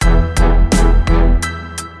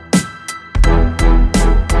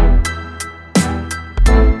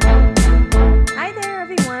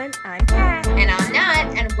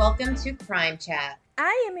welcome to Crime Chat.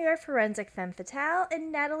 I am your forensic femme fatale,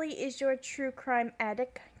 and Natalie is your true crime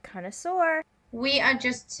addict connoisseur. We are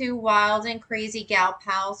just two wild and crazy gal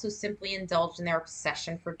pals who simply indulge in their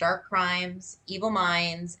obsession for dark crimes, evil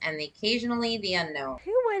minds, and occasionally the unknown.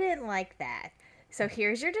 Who wouldn't like that? So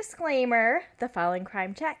here's your disclaimer. The following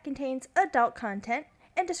crime chat contains adult content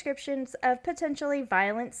and descriptions of potentially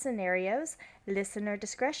violent scenarios. Listener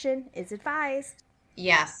discretion is advised.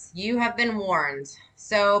 Yes, you have been warned.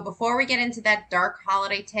 So before we get into that dark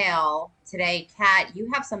holiday tale, today, Kat, you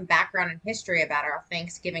have some background and history about our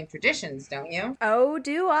Thanksgiving traditions, don't you? Oh,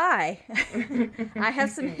 do I? I have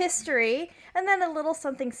some history and then a little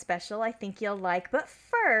something special I think you'll like. But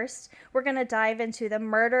first, we're going to dive into the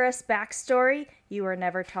murderous backstory you were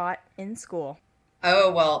never taught in school. Oh,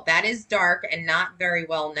 well, that is dark and not very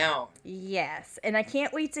well known. Yes, and I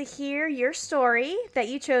can't wait to hear your story that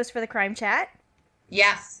you chose for the crime chat.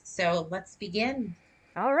 Yes, so let's begin.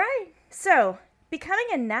 All right. So, becoming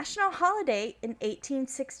a national holiday in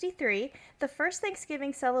 1863, the first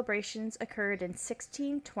Thanksgiving celebrations occurred in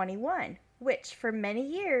 1621, which for many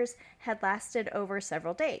years had lasted over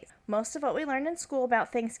several days. Most of what we learned in school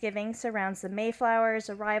about Thanksgiving surrounds the Mayflower's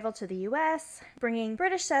arrival to the U.S., bringing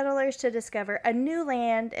British settlers to discover a new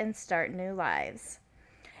land and start new lives.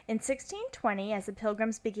 In 1620, as the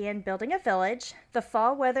Pilgrims began building a village, the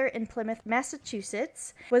fall weather in Plymouth,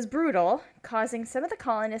 Massachusetts was brutal, causing some of the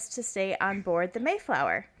colonists to stay on board the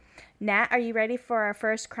Mayflower. Nat, are you ready for our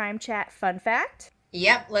first crime chat fun fact?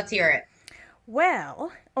 Yep, let's hear it.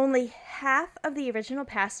 Well, only half of the original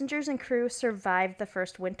passengers and crew survived the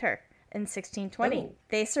first winter in 1620.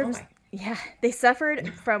 They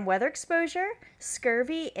suffered from weather exposure,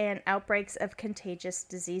 scurvy, and outbreaks of contagious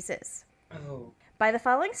diseases. Oh. By the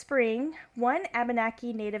following spring, one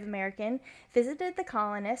Abenaki Native American visited the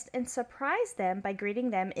colonists and surprised them by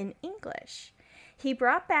greeting them in English. He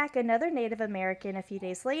brought back another Native American a few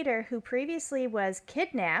days later who previously was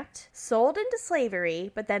kidnapped, sold into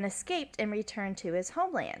slavery, but then escaped and returned to his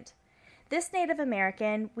homeland. This Native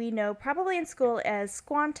American, we know probably in school as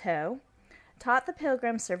Squanto, taught the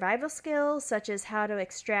Pilgrims survival skills such as how to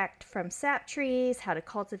extract from sap trees, how to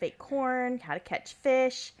cultivate corn, how to catch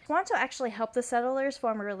fish. Squanto actually helped the settlers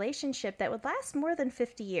form a relationship that would last more than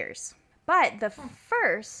 50 years. But the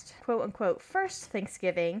first, quote-unquote, first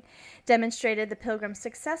Thanksgiving demonstrated the Pilgrims'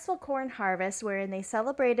 successful corn harvest, wherein they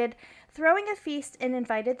celebrated throwing a feast and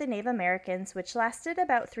invited the Native Americans, which lasted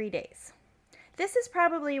about 3 days. This is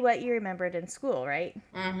probably what you remembered in school, right?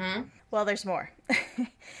 Mm-hmm. Well, there's more.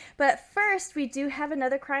 But first, we do have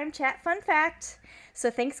another crime chat fun fact. So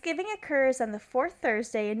Thanksgiving occurs on the fourth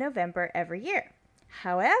Thursday in November every year.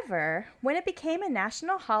 However, when it became a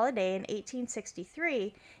national holiday in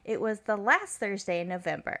 1863, it was the last Thursday in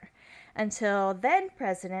November. Until then,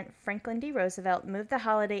 President Franklin D. Roosevelt moved the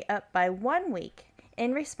holiday up by 1 week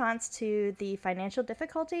in response to the financial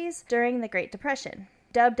difficulties during the Great Depression.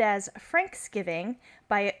 Dubbed as Franksgiving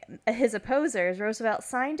by his opposers, Roosevelt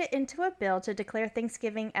signed it into a bill to declare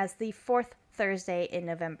Thanksgiving as the fourth Thursday in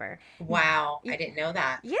November. Wow, I didn't know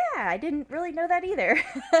that. Yeah, I didn't really know that either.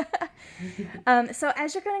 So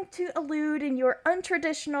as you're going to allude in your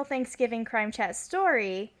untraditional Thanksgiving crime chat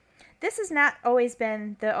story, this has not always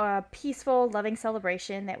been the peaceful, loving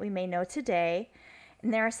celebration that we may know today.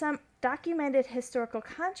 And there are some documented historical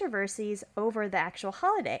controversies over the actual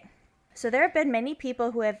holiday. So there have been many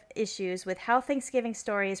people who have issues with how Thanksgiving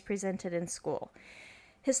story is presented in school.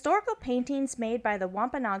 Historical paintings made by the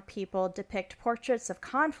Wampanoag people depict portraits of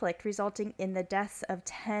conflict resulting in the deaths of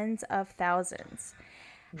tens of thousands.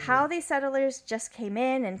 How these settlers just came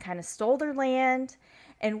in and kind of stole their land,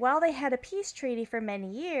 and while they had a peace treaty for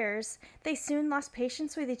many years, they soon lost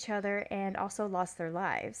patience with each other and also lost their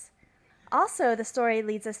lives. Also, the story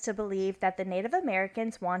leads us to believe that the Native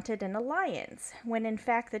Americans wanted an alliance, when in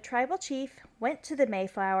fact the tribal chief went to the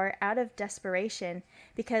Mayflower out of desperation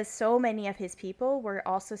because so many of his people were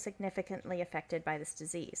also significantly affected by this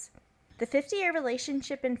disease. The 50-year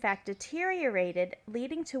relationship in fact deteriorated,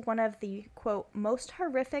 leading to one of the, quote, most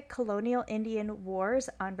horrific colonial Indian wars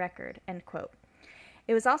on record, end quote.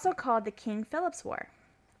 It was also called the King Philip's War.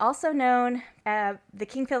 The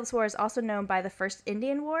King Philip's War is also known by the First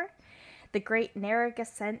Indian War, the Great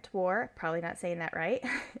Narragansett War, probably not saying that right,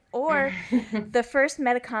 or the First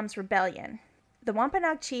Metacom's Rebellion. The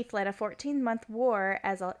Wampanoag chief led a 14-month war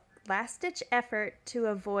as a last-ditch effort to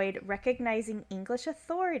avoid recognizing English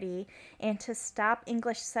authority and to stop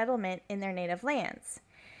English settlement in their native lands.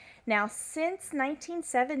 Now, since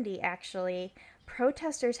 1970, actually,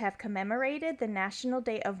 protesters have commemorated the National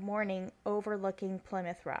Day of Mourning overlooking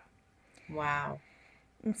Plymouth Rock. Wow.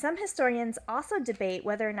 And some historians also debate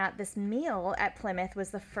whether or not this meal at Plymouth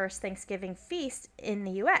was the first Thanksgiving feast in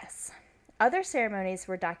the U.S. Other ceremonies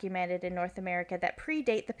were documented in North America that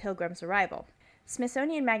predate the Pilgrims' arrival.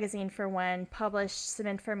 Smithsonian Magazine, for one, published some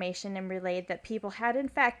information and relayed that people had in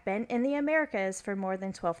fact been in the Americas for more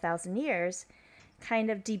than 12,000 years,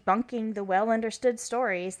 kind of debunking the well-understood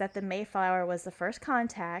stories that the Mayflower was the first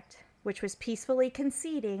contact, which was peacefully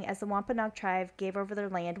conceding as the Wampanoag tribe gave over their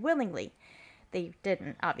land willingly. They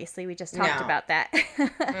didn't, obviously. We just talked about that.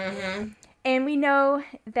 Mm-hmm. And we know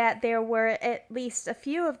that there were at least a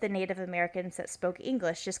few of the Native Americans that spoke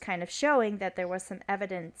English, just kind of showing that there was some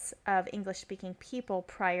evidence of English-speaking people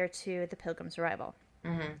prior to the Pilgrims' arrival.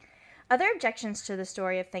 Mm-hmm. Other objections to the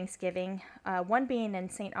story of Thanksgiving, one being in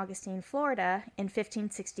St. Augustine, Florida, in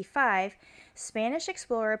 1565, Spanish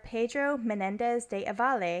explorer Pedro Menendez de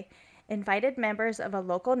Avalle invited members of a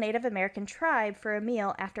local Native American tribe for a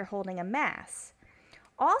meal after holding a mass.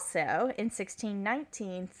 Also, in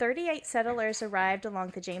 1619, 38 settlers arrived along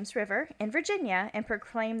the James River in Virginia and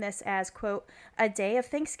proclaimed this as, quote, a day of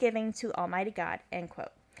thanksgiving to Almighty God, end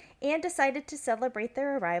quote, and decided to celebrate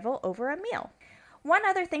their arrival over a meal. One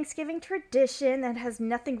other Thanksgiving tradition that has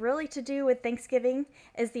nothing really to do with Thanksgiving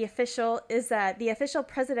is the official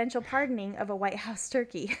presidential pardoning of a White House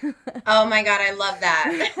turkey. Oh my God, I love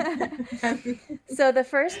that. So the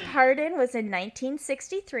first pardon was in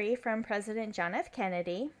 1963 from President John F.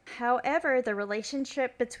 Kennedy. However, the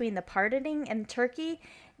relationship between the pardoning and turkey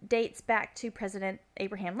dates back to President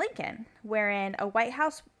Abraham Lincoln, wherein a White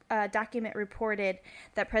House document reported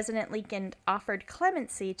that President Lincoln offered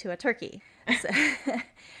clemency to a turkey. So,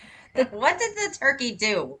 what did the turkey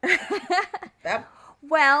do?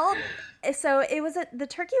 Well, so the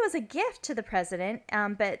turkey was a gift to the president,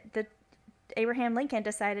 but Abraham Lincoln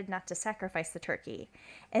decided not to sacrifice the turkey,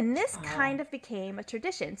 and this kind of became a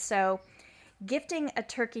tradition. So, gifting a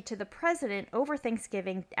turkey to the president over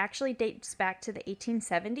Thanksgiving actually dates back to the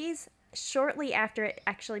 1870s, shortly after it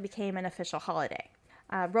actually became an official holiday.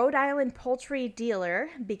 Rhode Island poultry dealer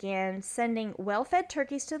began sending well-fed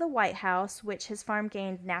turkeys to the White House, which his farm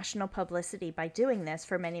gained national publicity by doing this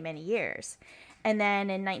for many, many years. And then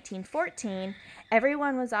in 1914,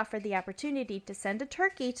 everyone was offered the opportunity to send a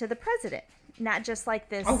turkey to the president, not just like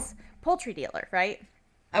this poultry dealer, right?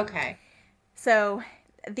 Okay. So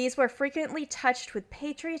these were frequently touched with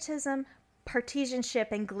patriotism,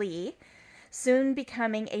 partisanship, and glee, soon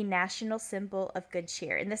becoming a national symbol of good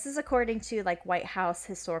cheer. And this is according to like White House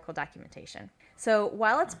historical documentation. So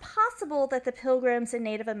while it's possible that the Pilgrims and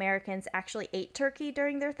Native Americans actually ate turkey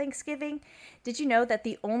during their Thanksgiving, did you know that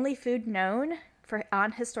the only food known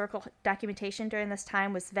on historical documentation during this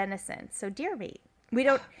time was venison, so deer meat?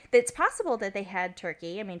 It's possible that they had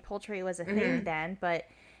turkey. I mean, poultry was a thing then, but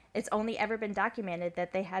it's only ever been documented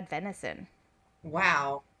that they had venison.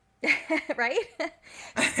 Wow. Right?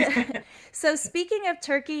 So speaking of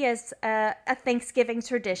turkey as a Thanksgiving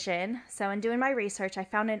tradition, so in doing my research, I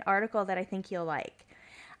found an article that I think you'll like.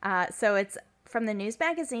 So it's from the news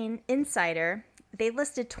magazine Insider. They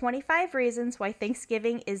listed 25 reasons why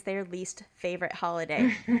Thanksgiving is their least favorite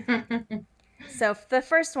holiday. So the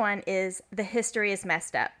first one is the history is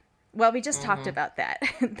messed up. Well, we just talked about that.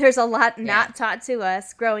 There's a lot not taught to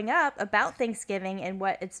us growing up about Thanksgiving and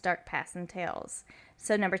what its dark past entails.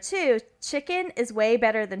 So number 2, chicken is way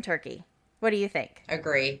better than turkey. What do you think?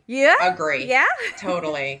 Agree. Yeah? Agree. Yeah?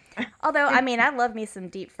 Totally. Although, I mean, I love me some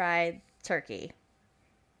deep fried turkey.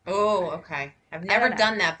 Oh, okay. I've never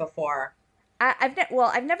done that before. I've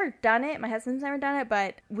never done it. My husband's never done it,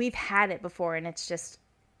 but we've had it before, and it's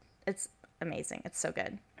amazing. It's so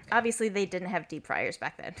good. Obviously, they didn't have deep fryers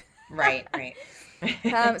back then. Right.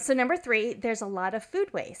 So number 3, there's a lot of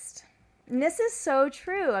food waste. And this is so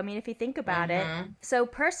true. I mean, if you think about it. So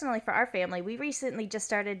personally, for our family, we recently just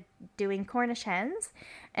started doing Cornish hens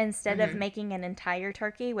instead of making an entire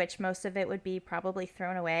turkey, which most of it would be probably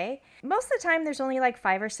thrown away. Most of the time, there's only like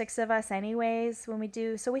 5 or 6 of us anyways when we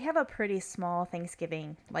do. So we have a pretty small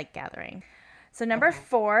Thanksgiving like gathering. So number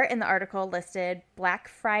 4 in the article listed Black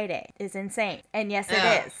Friday is insane. And yes,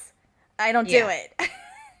 it is. I don't do it.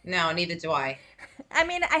 No, neither do I. I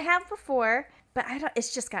mean, I have before, but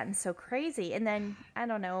it's just gotten so crazy. And then, I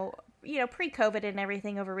don't know, pre-COVID and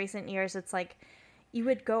everything over recent years, it's like you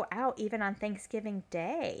would go out even on Thanksgiving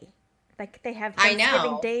Day. Like they have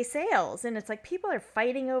Thanksgiving Day sales. And it's like people are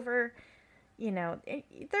fighting over,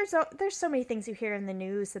 there's so many things you hear in the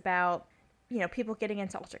news about, people getting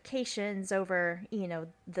into altercations over,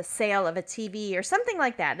 the sale of a TV or something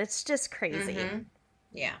like that. It's just crazy.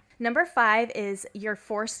 Yeah. Number 5 is you're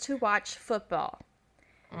forced to watch football.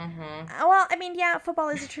 Mm-hmm. Well, I mean, yeah, football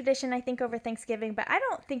is a tradition, I think, over Thanksgiving, but I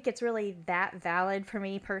don't think it's really that valid for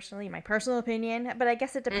me personally, my personal opinion. But I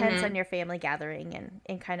guess it depends on Mm-hmm. your family gathering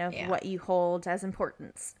and kind of Yeah. what you hold as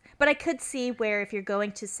importance. But I could see where if you're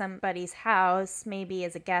going to somebody's house, maybe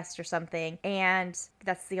as a guest or something, and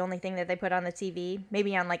that's the only thing that they put on the TV,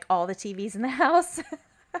 maybe on like all the TVs in the house.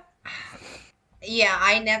 Yeah,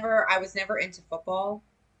 I was never into football.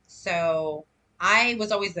 So I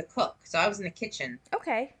was always the cook. So I was in the kitchen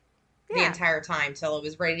Okay. the Yeah. entire time till it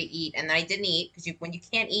was ready to eat. And then I didn't eat because when you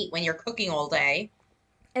can't eat when you're cooking all day,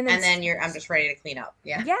 And then and then I'm just ready to clean up.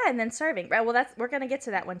 Yeah. yeah, and then serving. Right. Well, that's we're gonna get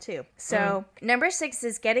to that one too. Mm. So number 6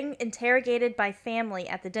 is getting interrogated by family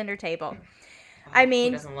at the dinner table. I Oh, who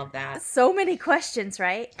mean, doesn't love that? so many questions,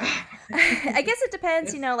 right? I guess it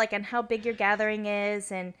depends, like on how big your gathering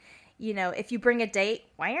is, and if you bring a date,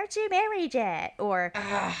 why aren't you married yet? Or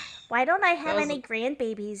Ugh, why don't I have those. any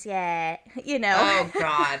grandbabies yet? Oh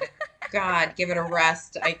God, God, give it a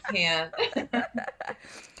rest. I can't.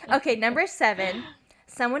 Okay, number 7.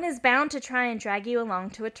 Someone is bound to try and drag you along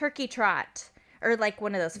to a turkey trot, or like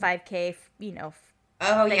one of those 5K,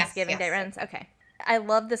 Oh yes, Thanksgiving Day yes. runs. Okay. I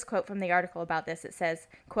love this quote from the article about this. It says,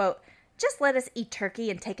 quote, "Just let us eat turkey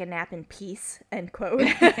and take a nap in peace," end quote.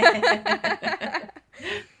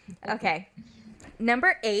 Okay.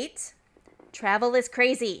 Number 8, travel is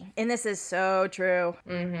crazy. And this is so true.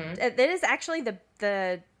 Hmm. It is actually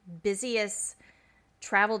the busiest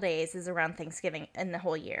travel days is around Thanksgiving in the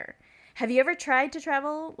whole year. Have you ever tried to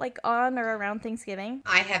travel like on or around Thanksgiving?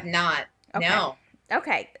 I have not. Okay. No.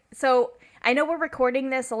 Okay. So I know we're recording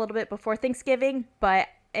this a little bit before Thanksgiving,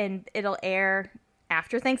 and it'll air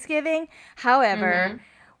after Thanksgiving. However, Hmm.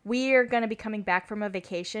 we are going to be coming back from a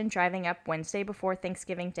vacation, driving up Wednesday before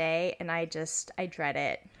Thanksgiving Day, and I dread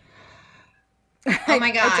it. Oh my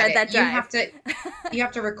I dread God, that drive. you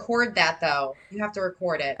have to record that though. You have to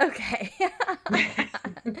record it. Okay.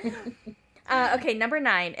 Okay, number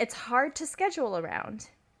 9. It's hard to schedule around.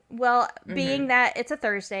 Well, being Hmm. that it's a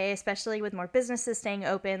Thursday, especially with more businesses staying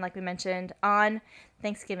open, like we mentioned, on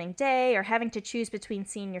Thanksgiving Day, or having to choose between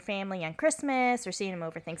seeing your family on Christmas or seeing them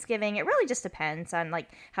over Thanksgiving, it really just depends on like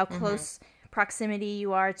how Hmm. close proximity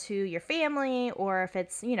you are to your family, or if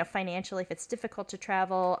it's financially, if it's difficult to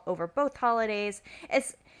travel over both holidays.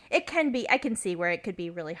 It can be. I can see where it could be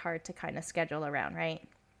really hard to kind of schedule around, right?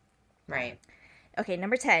 Right. Okay,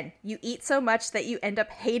 number 10. You eat so much that you end up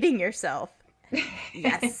hating yourself.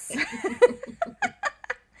 Yes.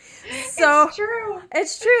 So It's true.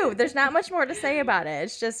 it's true. There's not much more to say about it.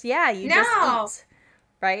 It's just, yeah, you just No. eat,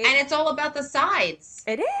 right? And it's all about the sides.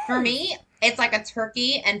 It For is. me, it's like a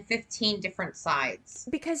turkey and 15 different sides.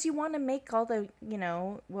 Because you want to make all the,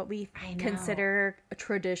 what we I know. consider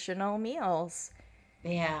traditional meals.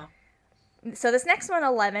 Yeah. So this next one,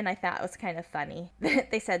 11, I thought was kind of funny.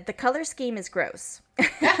 They said the color scheme is gross. So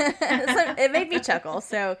it made me chuckle.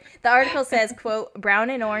 So the article says, quote, "Brown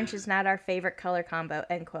and orange is not our favorite color combo,"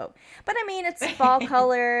 end quote. But I mean, it's fall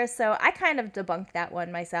color, so I kind of debunked that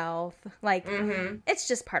one myself. Like, Hmm. it's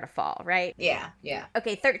just part of fall, right? Yeah, yeah.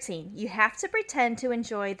 Okay, 13. You have to pretend to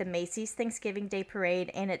enjoy the Macy's Thanksgiving Day Parade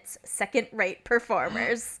and its second-rate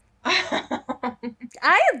performers.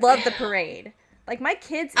 I love the parade. Like, my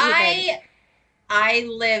kids even. I I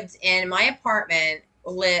lived in my apartment.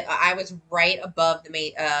 I was right above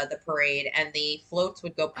the parade, and the floats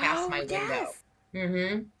would go past Oh, my window. yes.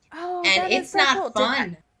 Hmm. Oh, And that is it's so cool. not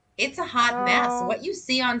fun. It's a hot mess. Oh, What you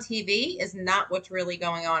see on TV is not what's really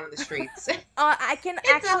going on in the streets. I can It's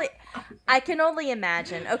a. actually, I can only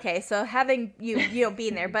imagine. Okay, so having you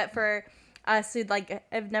being there, but for us who like,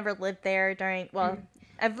 I've never lived there during. Well,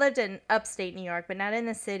 I've lived in upstate New York, but not in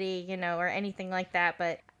the city, or anything like that.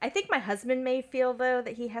 But I think my husband may feel though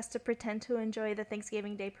that he has to pretend to enjoy the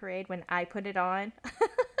Thanksgiving Day Parade when I put it on.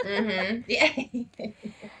 Hmm. Yeah.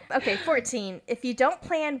 Okay, 14. If you don't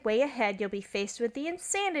plan way ahead, you'll be faced with the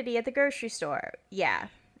insanity at the grocery store. Yeah.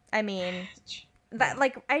 I mean, that Yeah.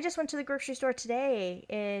 like I just went to the grocery store today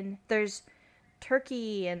and there's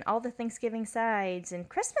turkey and all the Thanksgiving sides, and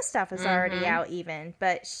Christmas stuff is already Hmm. out even,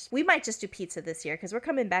 but we might just do pizza this year cuz we're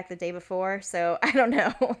coming back the day before, so I don't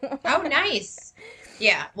know. Oh, nice.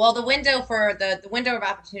 Yeah. Well, the window of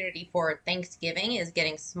opportunity for Thanksgiving is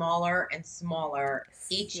getting smaller and smaller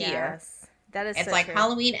each year. Yes. That is It's so like true.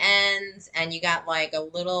 Halloween ends and you got like a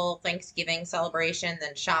little Thanksgiving celebration,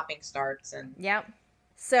 then shopping starts and Yep.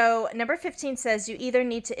 So, number 15 says you either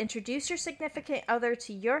need to introduce your significant other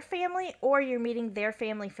to your family or you're meeting their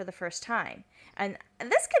family for the first time. And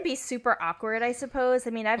this could be super awkward, I suppose.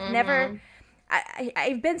 I mean, hmm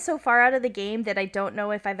I've been so far out of the game that I don't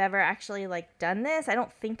know if I've ever actually like done this. I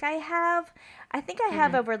don't think I have. I think I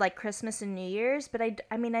have Hmm. over like Christmas and New Year's, but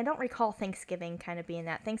I mean, I don't recall Thanksgiving kind of being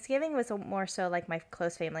that. Thanksgiving was more so like my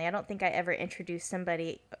close family. I don't think I ever introduced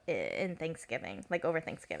somebody in Thanksgiving, like over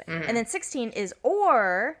Thanksgiving. And Hmm. then 16 is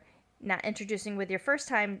or not introducing with your first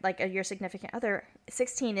time, like your significant other.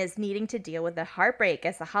 16 is needing to deal with the heartbreak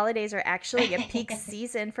as the holidays are actually a peak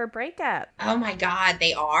season for breakup. Oh my God,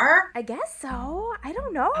 they are? I guess so. I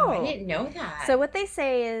don't Oh, I know. didn't know that. So what they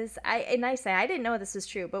say is, I say I didn't know this is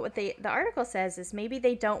true, but what the article says is maybe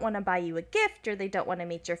they don't want to buy you a gift, or they don't want to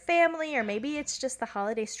meet your family, or maybe it's just the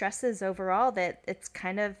holiday stresses overall that it's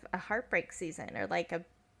kind of a heartbreak season or like a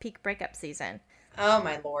peak breakup season. Oh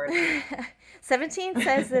my Lord. 17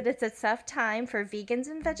 says that it's a tough time for vegans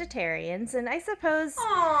and vegetarians, and I suppose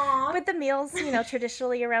Aw. with the meals,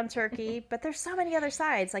 traditionally around turkey, but there's so many other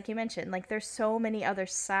sides, like you mentioned. Like there's so many other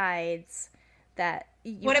sides that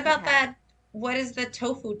you What could about have. that? What is the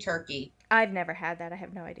tofu turkey? I've never had that. I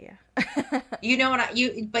have no idea. You know what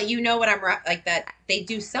but you know what like that they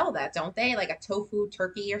do sell that, don't they? Like a tofu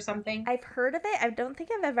turkey or something? I've heard of it. I don't think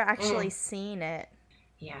I've ever actually Mm. seen it.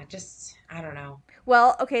 Yeah, just I don't know.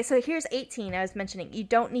 Well, okay, so here's 18. I was mentioning you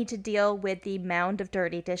don't need to deal with the mound of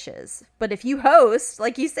dirty dishes. But if you host,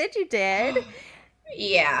 like you said you did, I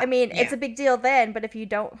Yeah, mean, it's yeah. a big deal then, but if you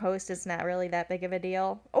don't host, it's not really that big of a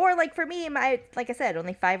deal. Or like for me, like I said,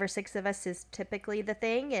 only 5 or 6 of us is typically the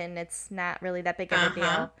thing, and it's not really that big of a Uh-huh.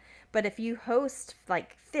 deal. But if you host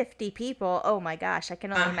like 50 people, oh my gosh, I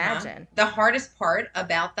can only Uh-huh. imagine. The hardest part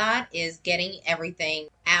about that is getting everything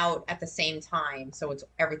out at the same time so it's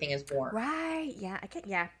everything is warm. Right? Yeah, I can.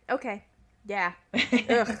 Yeah. Okay. Yeah.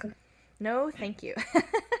 Ugh. No, thank you.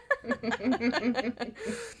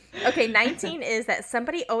 Okay, 19 is that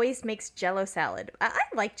somebody always makes jello salad. I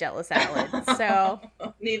like jello salad. So,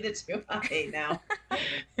 Neither do I now.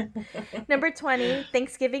 number 20,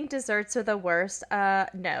 Thanksgiving desserts are the worst.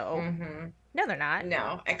 No. Hmm. No, they're not.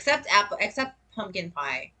 No, except pumpkin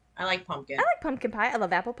pie. I like I pumpkin. like pumpkin pie. I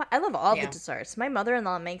love apple pie. I love all the Yeah. desserts. My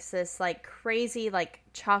mother-in-law makes this like crazy like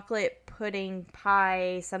chocolate pudding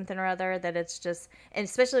pie something or other that it's just, and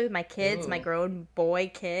especially with my kids, my Ooh. grown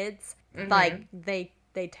boy kids, like Hmm.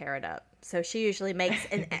 they tear it up. So she usually makes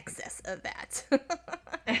an excess of that.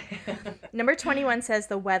 Number 21 says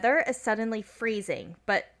the weather is suddenly freezing,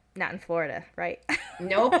 but not in Florida, right?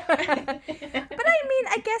 Nope. But I mean,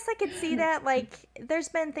 I guess I could see that. Like, there's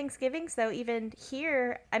been Thanksgivings, though, even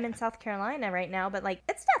here. I'm in South Carolina right now, but, like,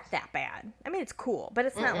 it's not that bad. I mean, it's cool, but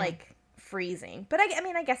it's not, Mm-mm. like, freezing. But I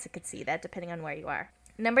mean, I guess I could see that depending on where you are.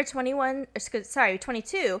 Number 21, sorry,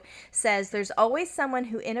 22 says there's always someone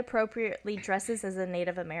who inappropriately dresses as a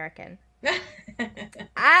Native American.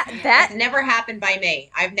 That's That never happened by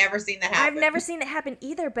me. I've never seen that I've happen. never seen it happen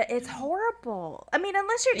either, but it's horrible. I mean,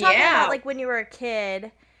 unless you're talking about Yeah. like when you were a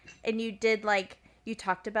kid and you did like you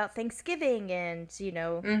talked about Thanksgiving and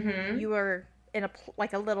Hmm. you were in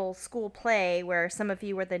like a little school play where some of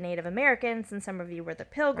you were the Native Americans and some of you were the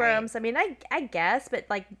Right. Pilgrims. I mean, I guess, but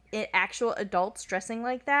like actual adults dressing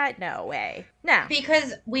like that, no way. No,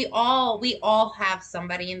 Because we all have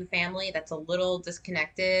somebody in the family that's a little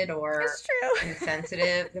disconnected or it's true.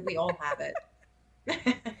 insensitive. We all have it.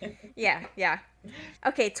 Yeah, yeah.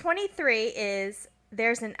 Okay, 23 is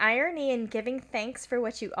there's an irony in giving thanks for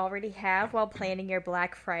what you already have while planning your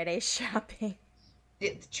Black Friday shopping.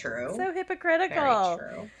 It's true. So Very hypocritical.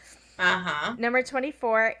 true. Uh-huh. Number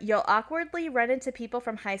 24, you'll awkwardly run into people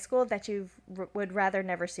from high school that you would rather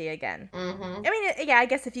never see again. Hmm. I mean, yeah, I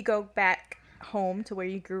guess if you go back home to where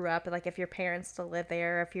you grew up, like if your parents still live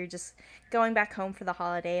there, or if you're just going back home for the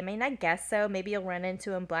holiday, I mean, I guess so. Maybe you'll run into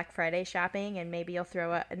them Black Friday shopping, and maybe you'll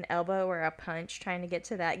throw an elbow or a punch trying to get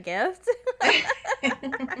to that gift.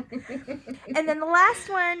 And then the last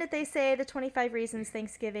one that they say, the 25 reasons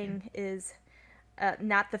Thanksgiving is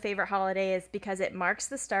not the favorite holiday, is because it marks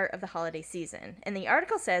the start of the holiday season. And the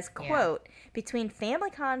article says, Yeah. quote, between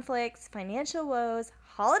family conflicts, financial woes,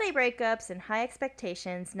 holiday breakups, and high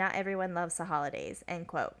expectations, not everyone loves the holidays, end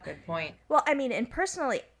quote. Good point. Well, I mean, and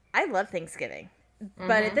personally, I love Thanksgiving.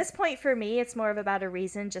 But at Hmm. this point for me, it's more of about a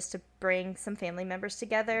reason just to bring some family members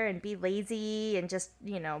together and be lazy and just,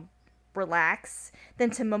 relax than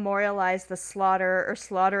to memorialize the slaughter or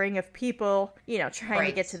slaughtering of people, trying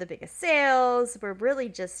to get to Right. the biggest sales. We're really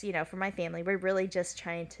just, for my family, we're really just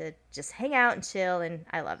trying to just hang out and chill, and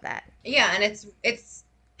I love that. Yeah, and it's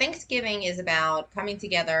Thanksgiving is about coming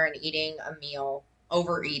together and eating a meal,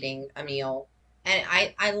 overeating a meal. And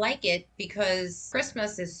I like it because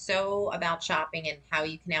Christmas is so about shopping and how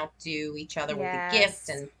you can outdo each other with a gift Yes.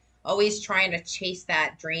 and always trying to chase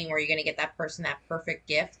that dream where you're going to get that person that perfect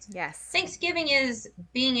gift. Yes. Thanksgiving is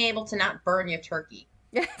being able to not burn your turkey.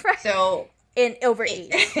 Yeah, right. So, And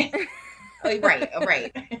overeat.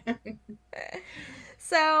 right.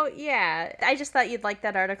 So, yeah, I just thought you'd like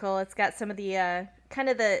that article. It's got some of the kind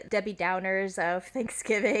of the Debbie Downers of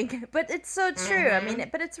Thanksgiving, but it's so true. I mean,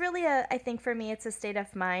 but it's really I think for me, it's a state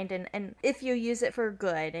of mind, and if you use it for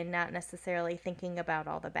good and not necessarily thinking about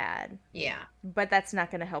all the bad. Yeah. But that's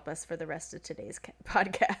not going to help us for the rest of today's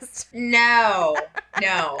podcast. No,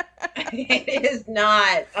 it is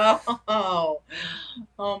not. Oh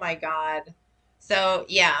my God. So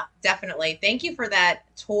yeah, definitely. Thank you for that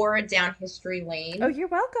tour down history lane. Oh, you're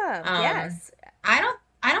welcome. Yes. I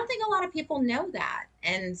don't think a lot of people know that.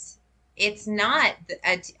 And it's not,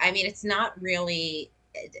 I mean, it's not really,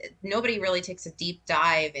 nobody really takes a deep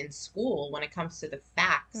dive in school when it comes to the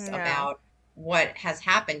facts about what has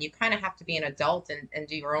happened. You kind of have to be an adult and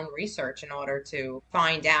do your own research in order to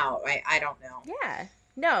find out. I don't know. Yeah.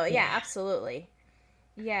 No, yeah, absolutely.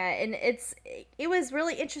 Yeah, and it was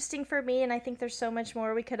really interesting for me, and I think there's so much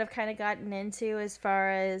more we could have kind of gotten into as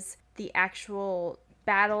far as the actual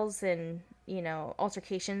battles and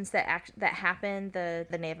altercations that happened. The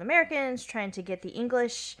Native Americans trying to get the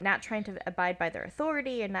English, not trying to abide by their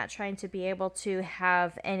authority, and not trying to be able to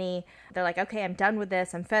have any. They're like, okay, I'm done with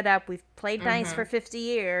this. I'm fed up. We've played nice for 50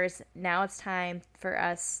 years. Now it's time for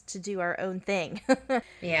us to do our own thing.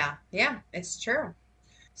 Yeah, it's true.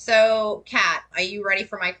 So, Kat, are you ready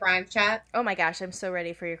for my crime chat? Oh my gosh, I'm so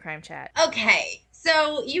ready for your crime chat. Okay,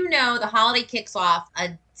 so the holiday kicks off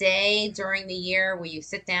a day during the year where you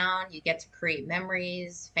sit down, you get to create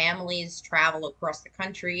memories, families travel across the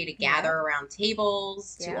country to gather around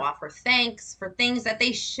tables, to offer thanks for things that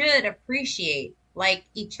they should appreciate, like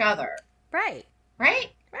each other. Right. Right?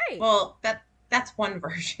 Right. Well, that's one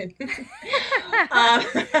version. um,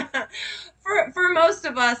 for most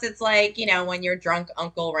of us, it's like, when your drunk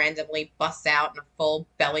uncle randomly busts out in a full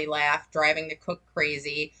belly laugh, driving the cook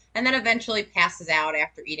crazy, and then eventually passes out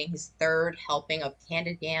after eating his third helping of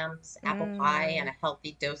candied yams, apple pie, and a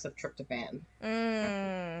healthy dose of tryptophan.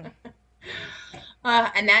 And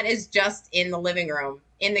that is just in the living room.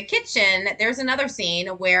 In the kitchen, there's another scene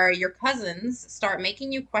where your cousins start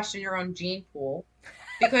making you question your own gene pool.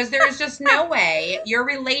 Because there is just no way you're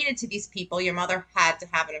related to these people. Your mother had to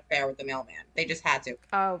have an affair with the mailman. They just had to.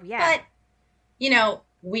 Oh, yeah. But,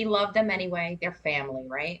 we love them anyway. They're family,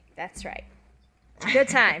 right? That's right. Good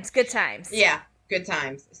times. Good times. Yeah, good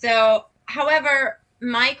times. So, however,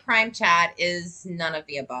 my crime chat is none of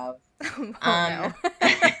the above. No.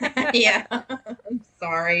 Yeah, I'm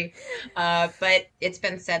sorry. But it's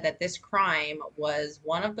been said that this crime was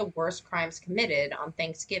one of the worst crimes committed on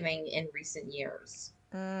Thanksgiving in recent years.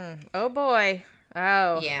 Oh boy.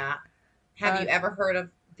 Oh. Yeah. Have you ever heard of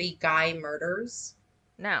the Guy murders?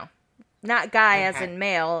 No. Not Guy as in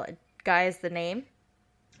male. Guy is the name?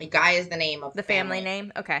 Guy is the name of the family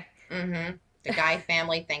name? Okay. Mm-hmm. The Guy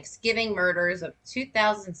family Thanksgiving murders of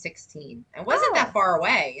 2016. It wasn't that far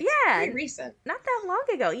away. It's pretty recent. Not that long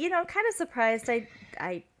ago. I'm kind of surprised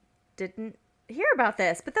I didn't hear about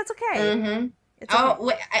this, but that's okay. Mm-hmm. It's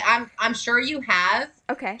okay. Oh, I'm sure you have.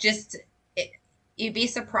 Okay. You'd be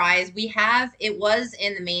surprised. It was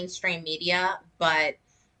in the mainstream media, but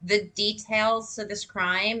the details to this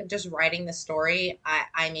crime, just writing the story,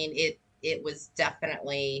 I mean, it was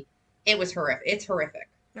definitely, it was horrific. It's horrific.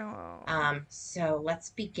 Oh. So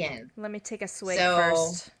let's begin. Let me take a swig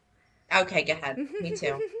first. Okay, go ahead. Me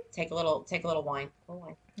too. Take a little wine.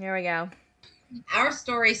 Here we go. Our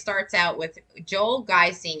story starts out with Joel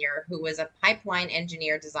Guy Sr., who was a pipeline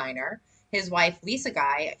engineer designer, his wife Lisa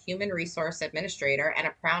Guy, a human resource administrator, and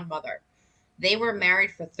a proud mother. They were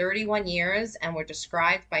married for 31 years and were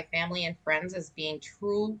described by family and friends as being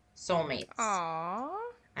true soulmates. Aww.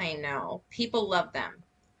 I know. People love them.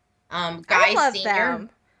 Guy I love Sr. them.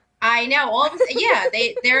 I know. All of this, yeah,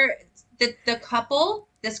 they're the couple.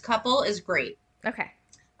 This couple is great. Okay.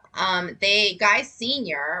 Guy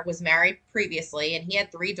Sr. was married previously, and he had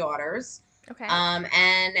 3 daughters. Okay.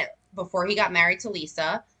 And before he got married to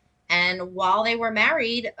Lisa, and while they were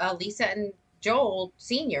married, Lisa and Joel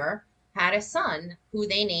Sr. had a son who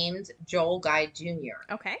they named Joel Guy Jr.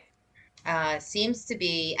 Okay. Seems to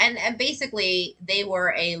be, and basically they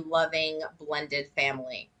were a loving blended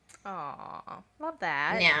family. Aw, love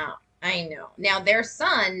that. Now, I know. Now, their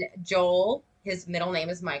son, Joel, his middle name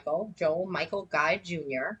is Michael, Joel Michael Guy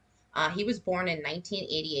Jr., he was born in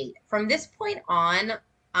 1988. From this point on,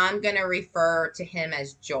 I'm going to refer to him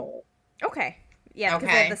as Joel. Okay. Yeah,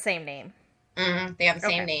 because they have the same name. Mm-hmm. They have the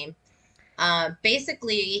same name.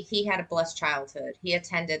 Basically, he had a blessed childhood. He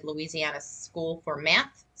attended Louisiana School for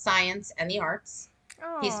Math, Science, and the Arts.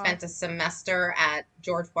 He Oh. spent a semester at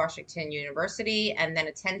George Washington University and then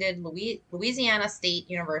attended Louisiana State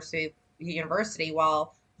University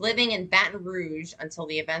while living in Baton Rouge until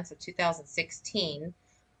the events of 2016,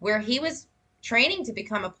 where he was training to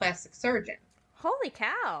become a plastic surgeon. Holy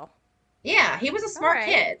cow. Yeah, he was a All smart right.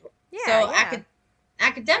 kid. Yeah, So yeah.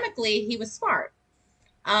 academically, he was smart.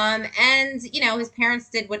 And, his parents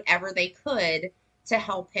did whatever they could to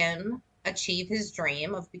help him achieve his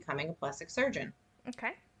dream of becoming a plastic surgeon.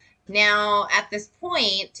 Okay. Now, at this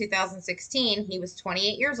point, 2016, he was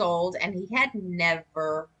 28 years old and he had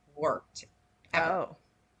never worked ever. Oh.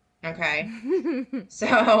 Okay.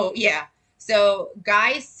 So, yeah. So,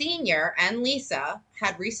 Guy Sr. and Lisa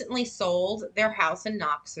had recently sold their house in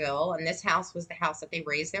Knoxville, and this house was the house that they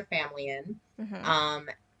raised their family in. Mm-hmm.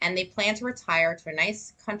 And they plan to retire to a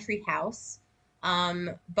nice country house.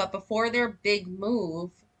 But before their big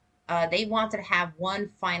move, they wanted to have one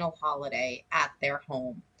final holiday at their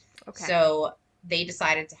home. Okay. So they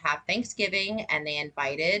decided to have Thanksgiving and they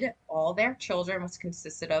invited all their children, which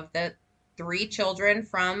consisted of the 3 children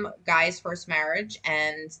from Guy's first marriage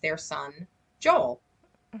and their son, Joel.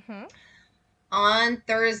 Mm-hmm. On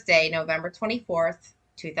Thursday, November 24th,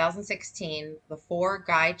 2016, the 4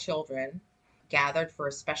 Guy children gathered for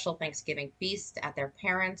a special Thanksgiving feast at their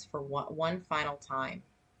parents' for one final time.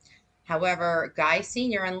 However, Guy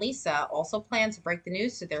Sr. and Lisa also planned to break the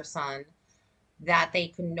news to their son that they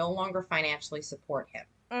could no longer financially support him.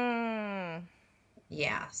 Mm.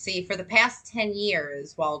 Yeah, see, for the past 10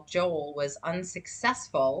 years, while Joel was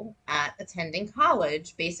unsuccessful at attending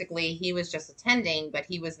college, basically he was just attending, but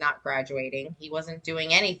he was not graduating. He wasn't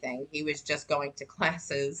doing anything. He was just going to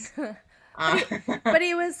classes. But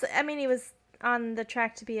he was, he was on the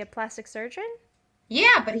track to be a plastic surgeon?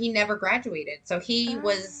 Yeah, but he never graduated. So Oh. it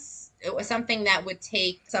was something that would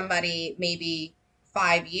take somebody maybe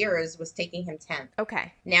 5 years, was taking him 10.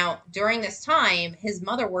 Okay. Now, during this time, his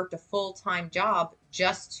mother worked a full-time job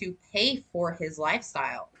just to pay for his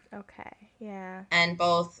lifestyle. Okay. Yeah. And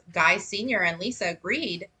both Guy Sr. and Lisa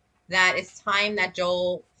agreed that it's time that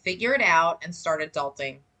Joel figure it out and start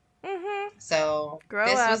adulting. Mm-hmm. So Grow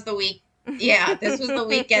this up. was the week. Yeah, this was the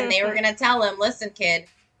weekend they were going to tell him, listen, kid,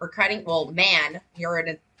 man, you're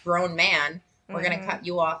a grown man. We're going to cut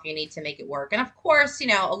you off. You need to make it work. And of course,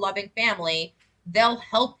 a loving family, they'll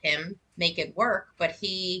help him make it work. But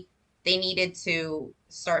they needed to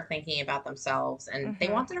start thinking about themselves and they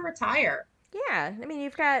wanted to retire. Yeah.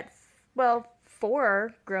 You've got,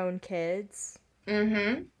 4 grown kids.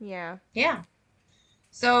 Mm-hmm. Yeah. Yeah.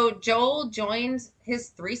 So Joel joined his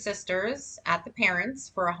 3 sisters at the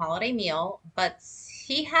parents' for a holiday meal, but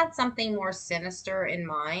he had something more sinister in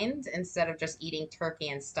mind instead of just eating turkey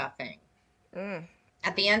and stuffing. Mm.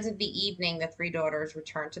 At the end of the evening, the 3 daughters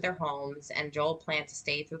returned to their homes, and Joel planned to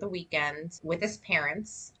stay through the weekend with his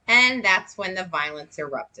parents, and that's when the violence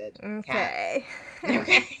erupted. Okay.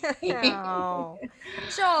 Okay. Oh.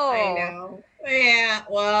 Joel. I know. Yeah,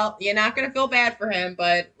 well, you're not going to feel bad for him,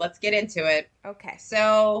 but let's get into it. Okay.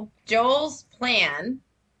 So, Joel's plan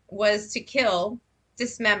was to kill,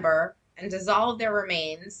 dismember, and dissolve their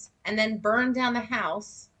remains, and then burn down the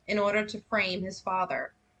house in order to frame his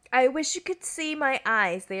father. I wish you could see my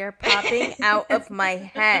eyes. They are popping out of my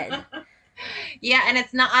head. Yeah, and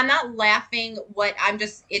I'm not laughing.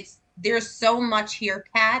 There's so much here,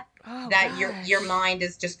 Kat, that your mind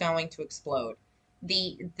is just going to explode.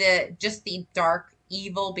 Just the dark,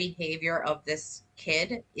 evil behavior of this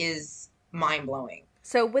kid is mind-blowing.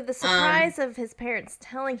 So with the surprise of his parents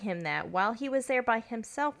telling him that, while he was there by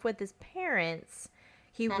himself with his parents,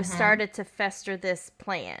 he started to fester this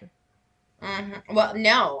plan. Mm-hmm. Well,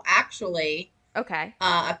 no, actually. Okay.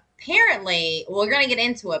 Apparently, we're going to get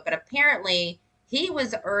into it, but apparently he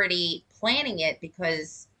was already planning it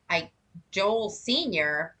because Joel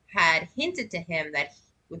Sr. had hinted to him that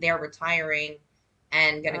they're retiring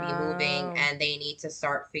and going to be moving and they need to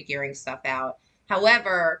start figuring stuff out.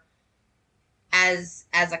 However, as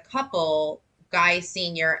a couple, Guy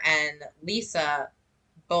Sr. and Lisa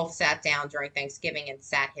both sat down during Thanksgiving and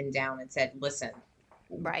sat him down and said, listen,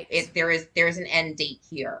 right. There's an end date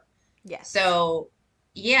here. Yes. So,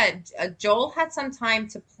 yeah, Joel had some time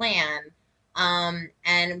to plan,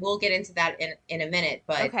 and we'll get into that in a minute.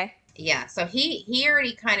 But okay. Yeah, so he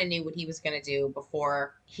already kind of knew what he was going to do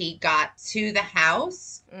before he got to the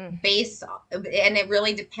house. And it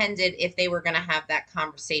really depended if they were going to have that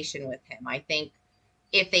conversation with him. I think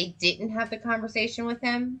if they didn't have the conversation with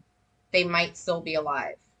him, they might still be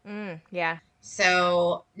alive. Yeah.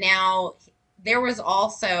 So now there was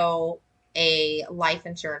also a life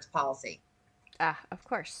insurance policy. Ah, of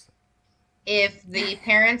course. If the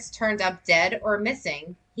parents turned up dead or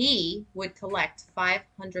missing, he would collect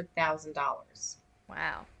 $500,000.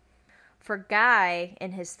 Wow. For Guy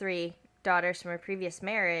and his 3 daughters from a previous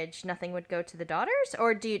marriage, nothing would go to the daughters?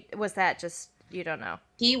 Or was that just, you don't know?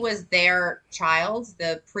 He was their child,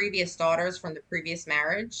 the previous daughters from the previous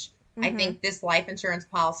marriage. I think this life insurance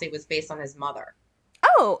policy was based on his mother.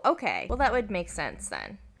 Oh, okay. Well, that would make sense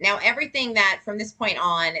then. Now, everything that from this point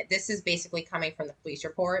on, this is basically coming from the police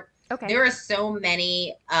report. Okay. There are so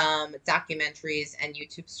many documentaries and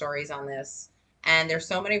YouTube stories on this, and there's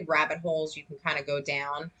so many rabbit holes you can kind of go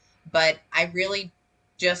down. But I really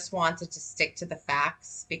just wanted to stick to the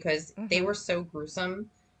facts because they were so gruesome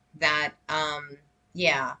that,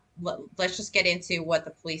 let's just get into what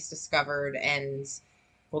the police discovered, and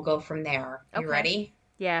we'll go from there. You ready?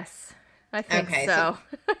 Yes, I think so.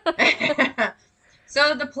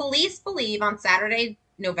 So the police believe on Saturday,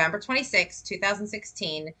 November 26,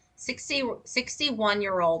 2016,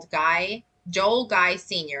 61-year-old Joel Guy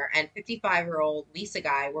Sr. and 55-year-old Lisa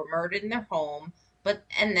Guy were murdered in their home,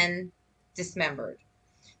 and then dismembered.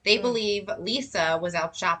 They believe Lisa was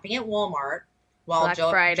out shopping at Walmart while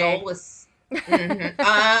Joel was... Oh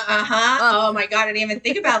my God, I didn't even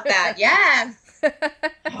think about that. Yes.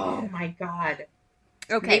 Oh my God.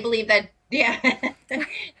 Okay. They believe that,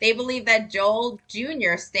 they believe that Joel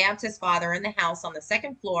Jr. stabbed his father in the house on the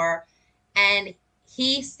second floor, and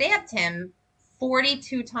he stabbed him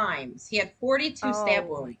 42 times. He had 42 stab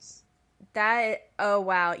wounds.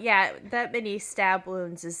 Wow. Yeah, that many stab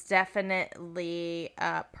wounds is definitely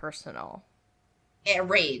personal.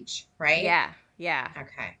 Rage, right? Yeah.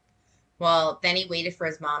 Okay. Well, then he waited for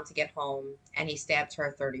his mom to get home, and he stabbed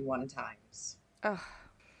her 31 times. Ugh.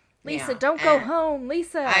 Lisa, don't go home,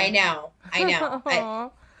 Lisa. I know.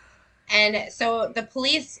 And so the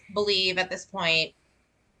police believe at this point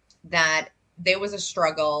that there was a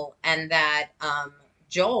struggle and that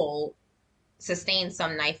Joel sustained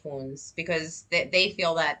some knife wounds because they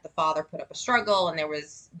feel that the father put up a struggle and there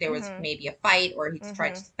was maybe a fight or he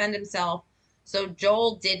tried to defend himself. So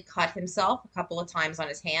Joel did cut himself a couple of times on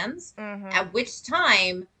his hands, at which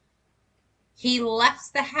time he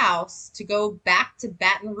left the house to go back to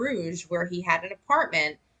Baton Rouge, where he had an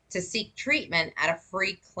apartment, to seek treatment at a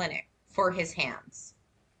free clinic for his hands.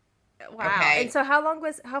 Wow. Okay. And so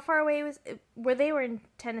how far away were they in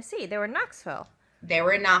Tennessee? They were in Knoxville. They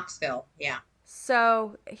were in Knoxville, yeah.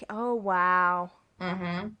 So, oh, wow.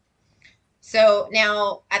 So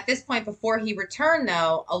now, at this point, before he returned,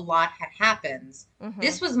 though, a lot had happened.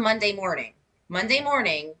 This was Monday morning. Monday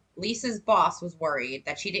morning, Lisa's boss was worried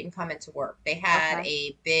that she didn't come into work. They had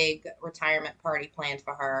a big retirement party planned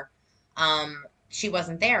for her. She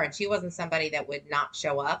wasn't there, and she wasn't somebody that would not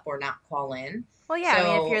show up or not call in. Well, yeah, so,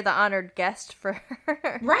 I mean, if you're the honored guest for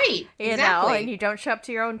her. Right, you know, and you don't show up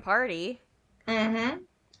to your own party.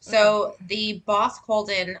 So the boss called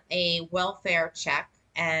in a welfare check,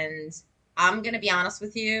 and I'm going to be honest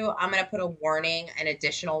with you. I'm going to put an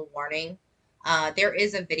additional warning. There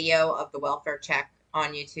is a video of the welfare check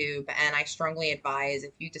on YouTube, and I strongly advise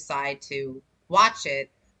if you decide to watch it,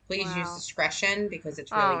 please use discretion because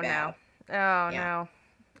it's really bad. No.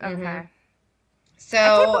 Okay. So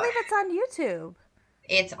I can't believe it's on YouTube.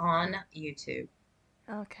 It's on YouTube.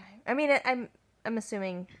 Okay. I mean, I'm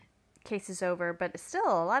assuming case is over, but still,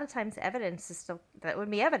 a lot of times evidence is still, that would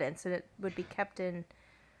be evidence, and it would be kept in.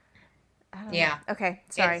 I don't know. Okay.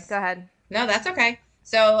 Sorry. Go ahead. No, that's okay.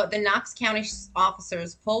 So the Knox County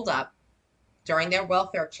officers pulled up during their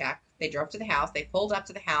welfare check. They drove to the house. They pulled up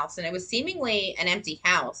to the house, and it was seemingly an empty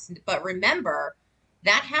house. But remember,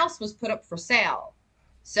 that house was put up for sale.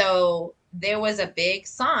 So there was a big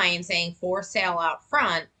sign saying for sale out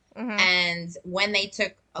front. And when they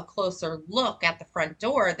took a closer look at the front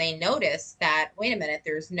door, they noticed that, wait a minute,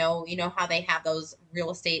 there's no, you know how they have those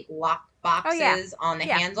real estate lock boxes on the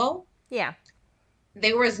handle? Yeah.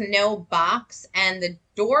 There was no box, and the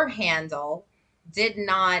door handle did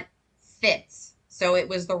not fit. So it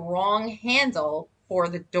was the wrong handle for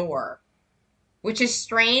the door, which is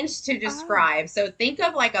strange to describe. So think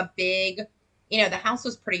of like a big, the house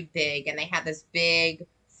was pretty big, and they had this big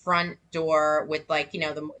front door with like,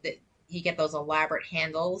 you get those elaborate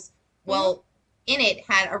handles. Well, in it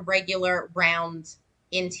had a regular round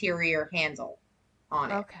interior handle on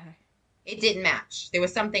it. Okay. It didn't match. There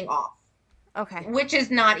was something off. Okay. Which is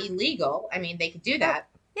not illegal. I mean, they could do that.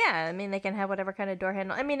 Yeah, I mean, they can have whatever kind of door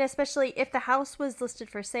handle. I mean, especially if the house was listed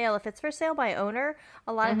for sale. If it's for sale by owner,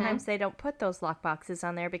 a lot of times they don't put those lock boxes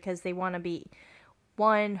on there because they want to be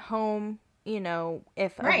one home,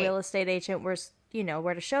 if a real estate agent were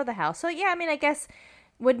to show the house. So, yeah, I mean, I guess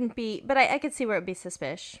wouldn't be, but I could see where it would be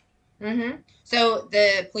suspicious. Mm-hmm. So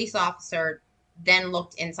the police officer then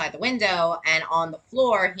looked inside the window, and on the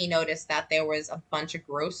floor, he noticed that there was a bunch of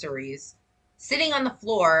groceries sitting on the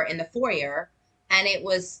floor in the foyer. And it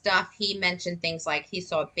was stuff he mentioned things like he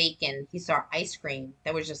saw bacon, he saw ice cream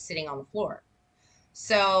that was just sitting on the floor.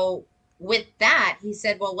 So with that, he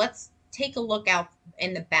said, well, let's take a look out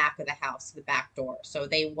in the back of the house, the back door. So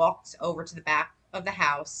they walked over to the back of the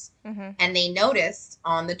house Mm-hmm. and they noticed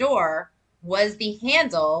on the door was the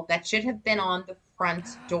handle that should have been on the front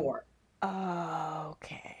door.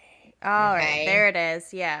 Okay. All right. Okay. There it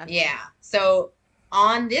is. Yeah. Yeah. So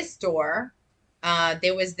on this door,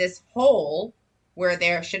 there was this hole where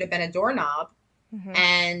there should have been a doorknob. Mm-hmm.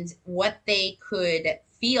 And what they could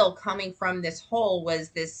feel coming from this hole was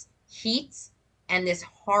this heat and this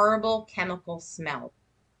horrible chemical smell.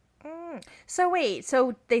 So wait.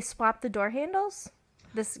 So they swapped the door handles?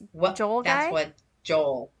 This What Joel that's guy? what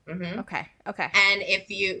Joel. Okay. Okay. And if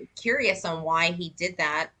you curious on why he did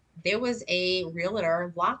that, there was a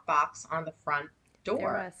realtor lockbox on the front There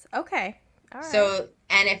door. was. Okay. All right. So,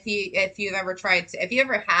 and if you've ever if you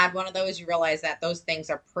ever had one of those, you realize that those things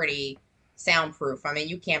are pretty soundproof. I mean,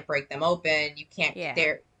 you can't break them open.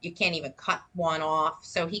 Yeah. You can't even cut one off.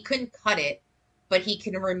 So he couldn't cut it, but he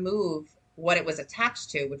can remove what it was attached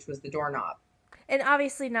to, which was the doorknob. And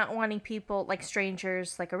obviously not wanting people like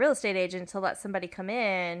strangers, like a real estate agent, to let somebody come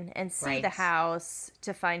in and see the Right. house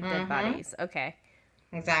to find dead Mm-hmm. bodies. Okay.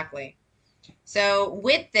 Exactly. So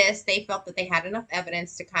with this, they felt that they had enough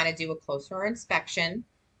evidence to kind of do a closer inspection.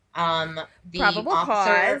 The Probable cause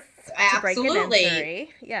officer, to break an absolutely, entry.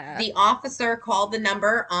 Yeah. the officer called the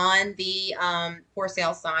number on the for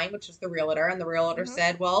sale sign, which was the realtor, and the realtor Mm-hmm.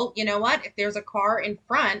 said, well, you know what? If there's a car in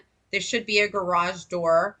front, there should be a garage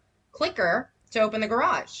door clicker to open the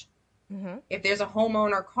garage. Mm-hmm. If there's a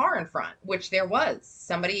homeowner car in front, which there was,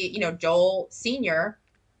 somebody, Joel Sr.,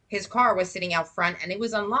 his car was sitting out front and it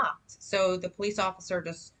was unlocked. So the police officer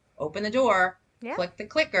just opened the door, Yeah. clicked the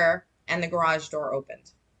clicker, and the garage door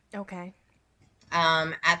opened. Okay.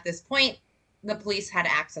 At this point, the police had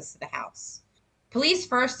access to the house. Police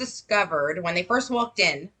first discovered when they first walked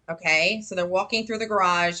in, okay, so they're walking through the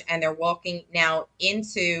garage and they're walking now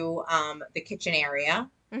into the kitchen area,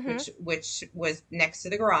 Mm-hmm. which was next to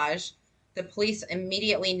the garage. The police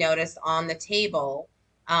immediately noticed on the table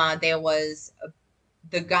there was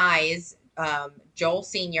the guys, Joel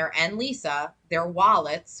Sr. and Lisa, their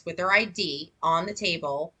wallets with their ID on the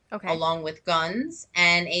table, Okay. along with guns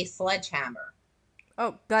and a sledgehammer.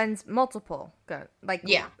 Oh, guns, multiple gun, like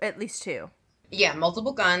Yeah. at least two. Yeah,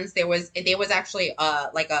 multiple guns. There was actually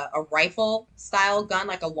like a rifle style gun,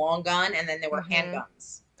 like a long gun, and then there were Mm-hmm.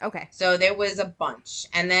 handguns. Okay. So there was a bunch.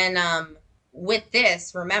 And then with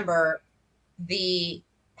this, remember, the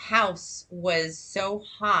house was so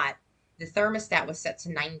hot, the thermostat was set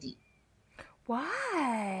to 90.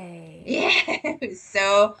 Why? Yeah.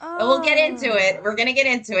 So we'll get into it. Oh. We're gonna get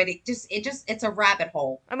into it. It's a rabbit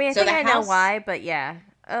hole. I mean, I So think the I know house, why, but yeah.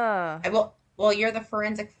 well, you're the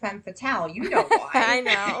forensic femme fatale. You know why. I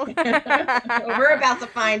know. We're about to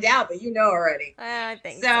find out, but you know already. I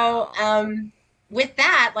think So, so. with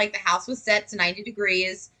that, like the house was set to 90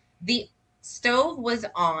 degrees. The stove was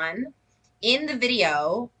on in the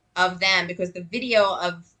video of them because the video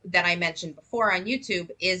of that I mentioned before on YouTube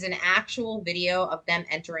is an actual video of them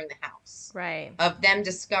entering the house, Right. of them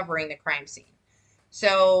discovering the crime scene.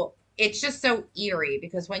 So it's just so eerie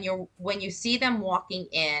because when you see them walking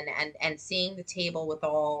in and seeing the table with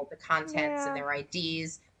all the contents Yeah. and their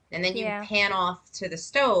IDs, and then you Yeah. pan off to the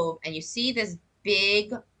stove and you see this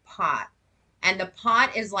big pot. And the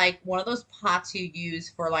pot is like one of those pots you use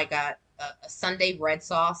for like a Sunday red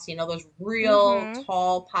sauce, those real Mm-hmm.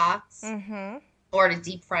 tall pots, Mm-hmm. or to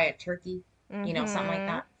deep fry a turkey, something like Mm-hmm.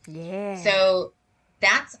 that. Yeah. So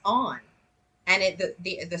that's on. And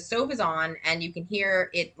the stove is on, and you can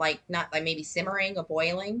hear it like not like maybe simmering or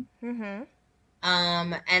boiling. Mm-hmm.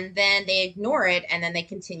 And then they ignore it, and then they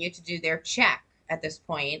continue to do their check at this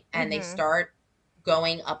point, and they Mhm. start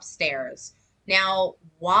going upstairs. Now,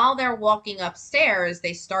 while they're walking upstairs,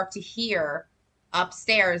 they start to hear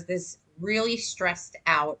upstairs this really stressed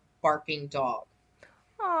out barking dog.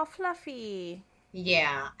 Oh, Fluffy.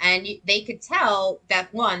 Yeah, and they could tell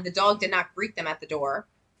that one, the dog did not greet them at the door.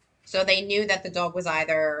 So they knew that the dog was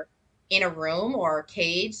either in a room or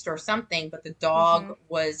caged or something, but the dog Mhm.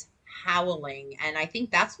 was howling. And I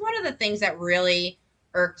think that's one of the things that really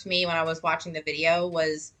irked me when I was watching the video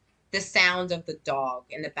was the sound of the dog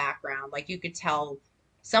in the background. Like you could tell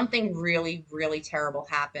something really, really terrible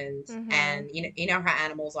happened. Mhm. And you know how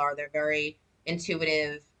animals are. They're very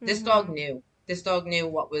intuitive. This dog Mhm. knew. This dog knew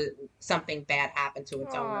what was something bad happened to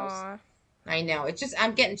its owners. Aw. I know. It's just,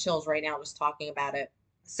 I'm getting chills right now just talking about it.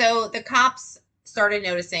 So the cops started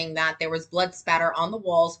noticing that there was blood spatter on the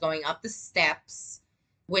walls going up the steps,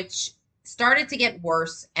 which started to get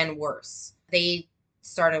worse and worse. They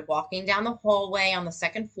started walking down the hallway on the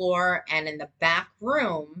second floor, and in the back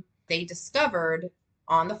room, they discovered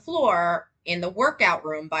on the floor in the workout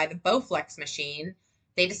room by the Bowflex machine,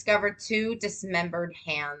 they discovered two dismembered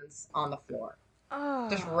hands on the floor.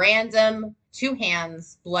 Just Oh. random two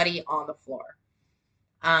hands bloody on the floor.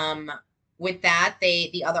 Um, with that,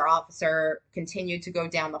 the other officer continued to go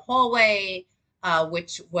down the hallway,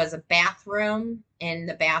 which was a bathroom. In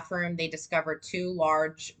the bathroom, they discovered two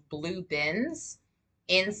large blue bins.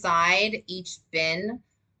 Inside each bin,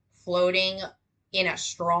 floating in a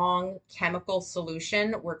strong chemical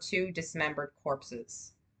solution, were two dismembered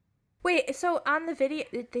corpses. Wait, so on the video,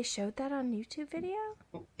 they showed that on YouTube video?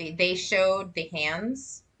 They showed the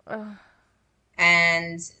hands, Ugh.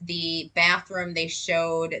 and the bathroom they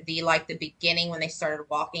showed the beginning when they started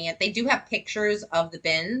walking it. They do have pictures of the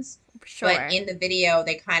bins, but Sure. in the video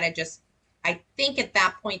they kind of just, I think at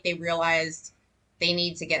that point they realized they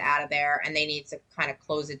need to get out of there and they need to kind of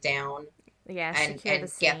close it down Yeah, and secure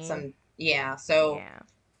the get scene. some, yeah. So Yeah.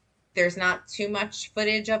 there's not too much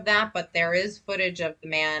footage of that, but there is footage of the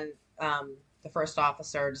man, the first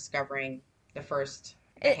officer discovering the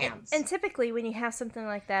And hands. typically, when you have something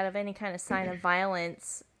like that of any kind of sign of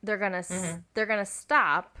violence, they're gonna Mm-hmm. they're gonna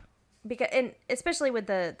stop because, and especially with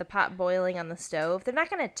the pot boiling on the stove, they're not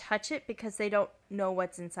gonna touch it because they don't know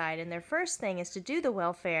what's inside. And their first thing is to do the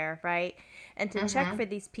welfare, right, and to check Mm-hmm. for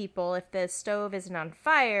these people. If the stove isn't on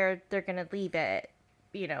fire, they're gonna leave it,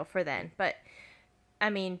 for then. But I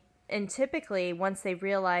mean, and typically once they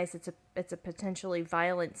realize it's a potentially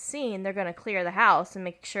violent scene, they're going to clear the house and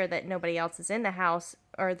make sure that nobody else is in the house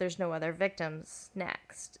or there's no other victims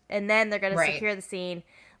next. And then they're going to Right. secure the scene,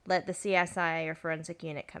 let the CSI or forensic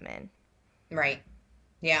unit come in. Right.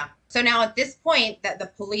 Yeah. So now at this point that the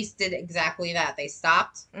police did exactly that. They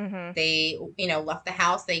stopped. Mhm. They, left the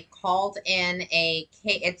house. They called in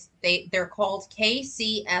they're called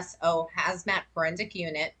KCSO Hazmat Forensic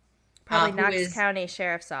Unit, Probably who Knox is County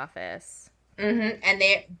Sheriff's Office. and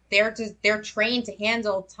they're trained to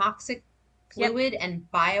handle toxic Yep. fluid and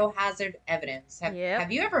biohazard evidence. Yep.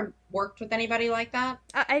 Have you ever worked with anybody like that?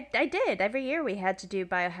 I did. Every year we had to do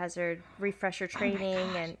biohazard refresher Oh my training,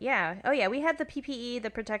 God. and yeah. Oh yeah, we had the PPE, the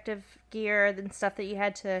protective gear and stuff that you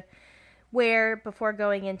had to wear before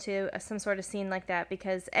going into some sort of scene like that,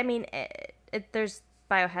 because I mean there's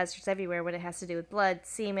biohazards everywhere when it has to do with blood,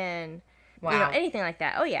 semen, Wow. anything like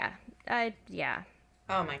that. Oh yeah. Yeah.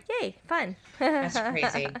 Oh my, Yay, fun. that's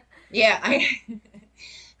crazy. Yeah,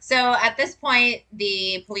 So at this point,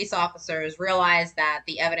 the police officers realized that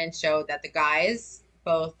the evidence showed that the guys,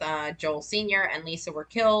 both Joel Sr. and Lisa, were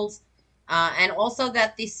killed, and also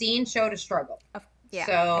that the scene showed a struggle. Yeah, I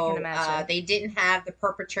can So imagine. they didn't have the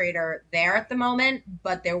perpetrator there at the moment,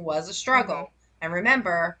 but there was a Mhm. struggle. And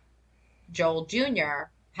remember, Joel Jr.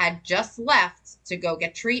 had just left to go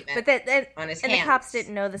get treatment But that on his and the cops hands.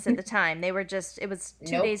 didn't know this at the time. They were just, it was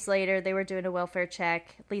 2 Nope. days later, they were doing a welfare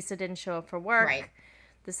check. Lisa didn't show up for Right. work.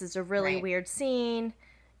 This is a really Right. weird scene.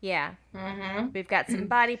 Yeah. Mm-hmm. We've got some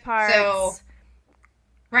body parts. So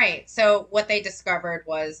right. So what they discovered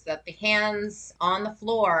was that the hands on the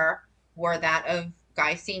floor were that of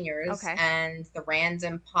Guy Senior's, Okay. and the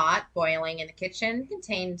random pot boiling in the kitchen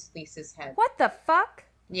contained Lisa's head. What the fuck?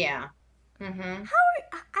 Yeah. Mm-hmm. How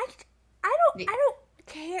are I don't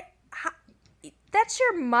care. How, that's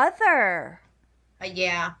your mother,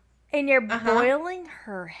 Yeah. and you're Uh-huh. boiling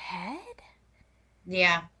her head.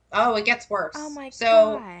 Yeah. Oh, it gets worse. Oh my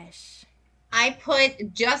So gosh. I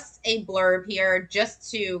put just a blurb here just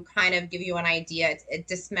to kind of give you an idea. It's a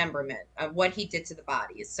dismemberment of what he did to the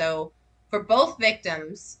bodies. So for both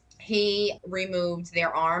victims, he removed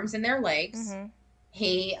their arms and their legs. Mm-hmm.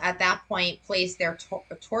 He, at that point, placed their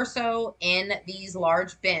torso in these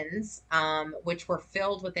large bins, which were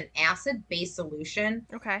filled with an acid-based solution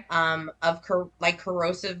Okay. of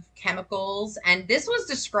corrosive chemicals. And this was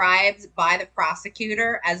described by the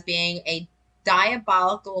prosecutor as being a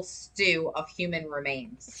diabolical stew of human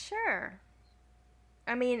remains. Sure.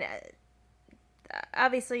 I mean,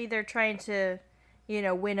 obviously they're trying to,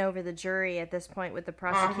 win over the jury at this point with the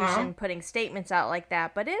prosecution putting statements out like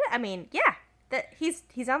that. But I mean, yeah, that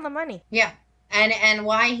he's on the money. Yeah, and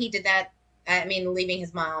why he did that? I mean, leaving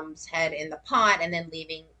his mom's head in the pot and then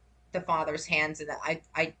leaving the father's hands in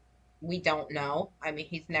the we don't know. I mean,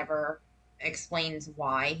 he's never explained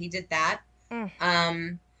why he did that.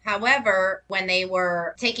 Mm. However, when they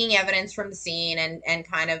were taking evidence from the scene and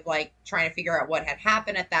kind of like trying to figure out what had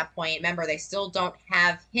happened at that point, remember, they still don't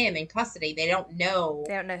have him in custody. They don't know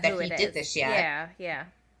that who he it did is. this yet. Yeah,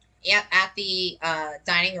 yeah. At the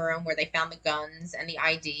dining room where they found the guns and the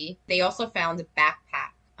ID, they also found a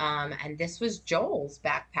backpack. And this was Joel's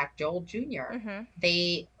backpack, Joel Jr. Mm-hmm.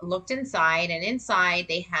 They looked inside, and inside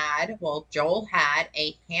they had, well, Joel had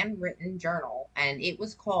a handwritten journal, and it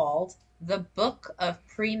was called The Book of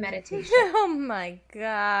Premeditation. Oh my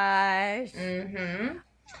gosh. Mm-hmm.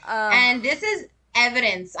 And this is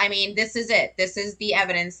evidence. I mean, this is it. This is the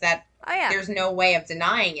evidence that there's no way of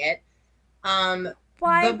denying it.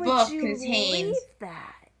 Why the would book you contains leave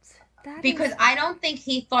that? Because I don't think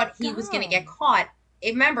he thought he was going to get caught.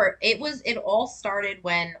 Remember, it all started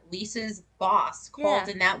when Lisa's boss called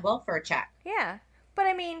in that welfare check. Yeah, but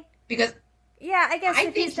I mean, because I guess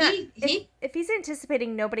if he's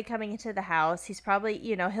anticipating nobody coming into the house, he's probably,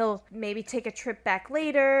 he'll maybe take a trip back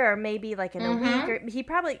later, or maybe like in a week, or he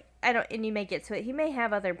probably and you may get to it. He may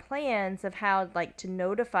have other plans of how like to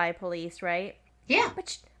notify police, right? Yeah,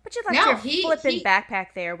 but you left your flippin'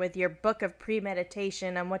 backpack there with your book of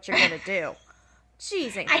premeditation on what you're gonna do.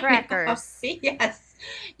 Jeez and crackers.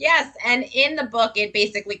 Yes, and in the book, it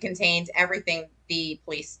basically contains everything the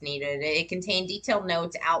police needed. It contained detailed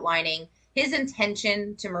notes outlining his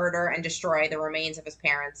intention to murder and destroy the remains of his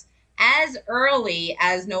parents as early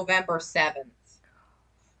as November 7th.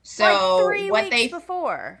 So like 3 weeks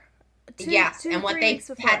before.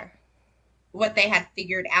 What they had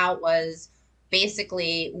figured out was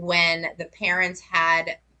basically when the parents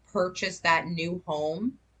had purchased that new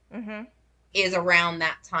home. Mm-hmm. Is around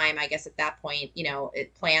that time. I guess at that point,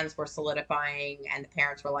 plans were solidifying, and the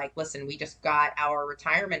parents were like, listen, we just got our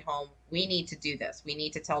retirement home. We need to do this. We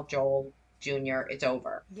need to tell Joel Jr. it's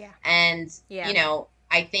over. Yeah. And,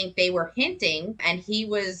 I think they were hinting, and he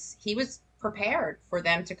was prepared for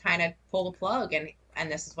them to kind of pull the plug,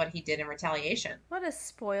 and this is what he did in retaliation. What a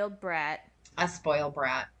spoiled brat. A spoiled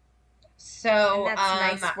brat. So, and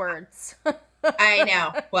that's nice words. I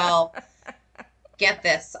know. Well, get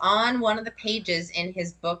this. On one of the pages in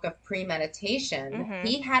his book of premeditation,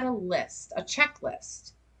 he had a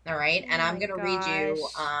checklist. All right. And I'm going to read you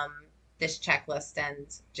this checklist, and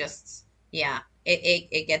just,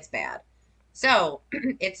 it gets bad. So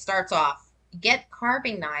it starts off, get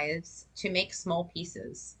carving knives to make small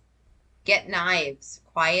pieces. Get knives,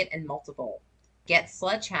 quiet and multiple. Get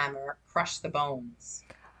sledgehammer, crush the bones.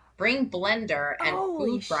 Bring blender and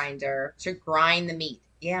food grinder to grind the meat.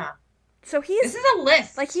 Yeah. So this is a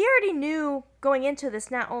list. Like, he already knew going into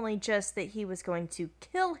this not only just that he was going to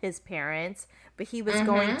kill his parents, but he was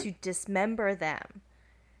going to dismember them.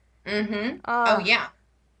 Mm-hmm. Oh, yeah.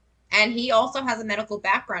 And he also has a medical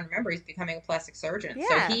background. Remember, he's becoming a plastic surgeon.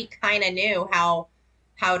 Yeah. So he kind of knew how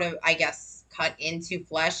to, I guess, cut into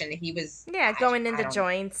flesh, and he was... Yeah, going into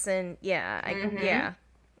joints and... Yeah.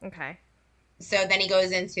 Okay. So then he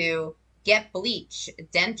goes into get bleach,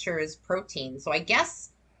 dentures, protein. So I guess...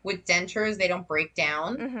 with dentures, they don't break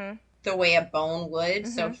down the way a bone would.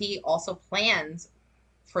 So he also plans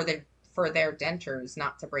for their dentures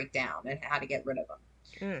not to break down and how to get rid of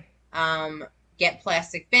them. Get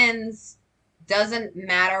plastic bins. Doesn't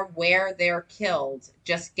matter where they're killed.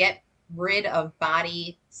 Just get rid of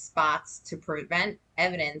body spots to prevent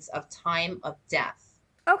evidence of time of death.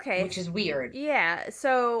 Okay. Which is weird. Yeah.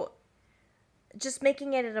 So just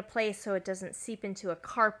making it at a place so it doesn't seep into a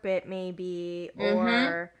carpet, maybe,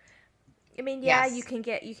 or I mean, yes. you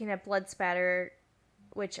can have blood spatter,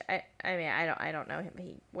 which I don't know him.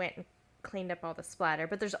 He went and cleaned up all the splatter,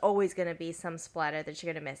 but there's always going to be some splatter that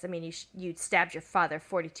you're going to miss. I mean, you stabbed your father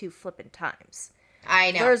 42 flipping times.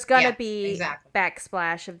 I know. There's going to be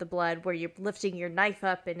backsplash of the blood where you're lifting your knife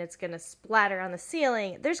up and it's going to splatter on the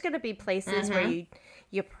ceiling. There's going to be places where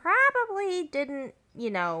you probably didn't,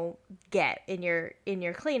 get in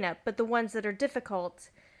your cleanup, but the ones that are difficult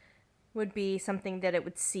would be something that it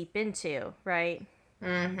would seep into, right?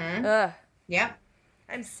 Ugh. Yep.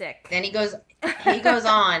 I'm sick. Then he goes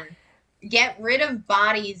on. Get rid of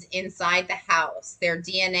bodies inside the house. Their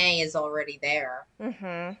DNA is already there.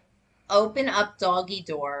 Open up doggy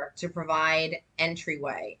door to provide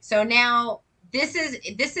entryway. So now this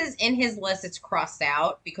is in his list. It's crossed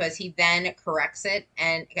out because he then corrects it.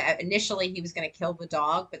 And initially he was going to kill the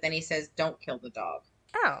dog, but then he says, don't kill the dog.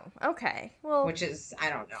 Oh, okay. Well, which is, I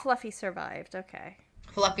don't know. Fluffy survived. Okay.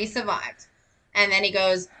 Fluffy survived. And then he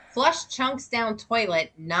goes, flush chunks down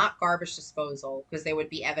toilet, not garbage disposal, because there would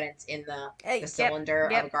be evidence in the cylinder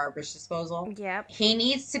of garbage disposal. Yep. He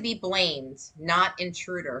needs to be blamed, not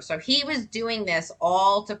intruder. So he was doing this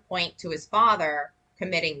all to point to his father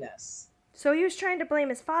committing this. So he was trying to blame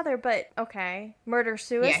his father, but okay, murder Yeah,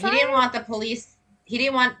 suicide. he didn't want the police. He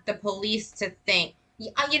didn't want the police to think.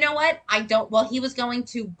 You know what? I don't. Well, he was going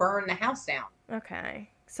to burn the house down. Okay.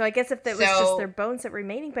 So I guess if it was just their So bones that were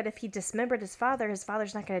remaining, but if he dismembered his father's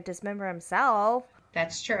not going to dismember himself.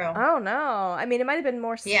 that's true. I don't know. I mean, it might have been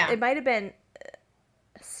more. Yeah. It might have been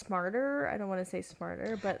smarter. I don't want to say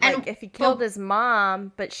smarter, but And like if he killed but his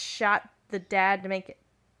mom but shot the dad to make it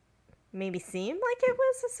maybe seem like it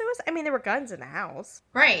was a suicide. I mean, there were guns in the house.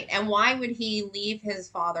 right. And why would he leave his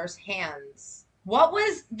father's hands? What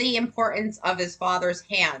was the importance of his father's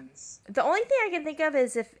hands? The only thing I can think of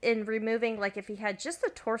is if in removing, like if he had just the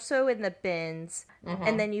torso in the bins,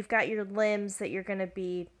 and then you've got your limbs that you're going to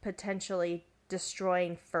be potentially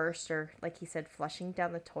destroying first, or like he said, flushing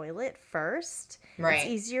down the toilet first. Right. It's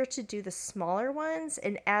easier to do the smaller ones,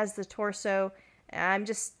 and as the torso, I'm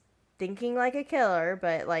just thinking like a killer,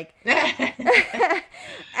 but like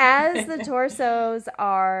as the torsos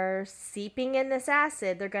are seeping in this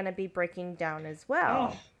acid, they're going to be breaking down as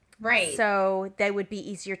well. Oh, right. So they would be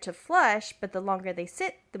easier to flush, but the longer they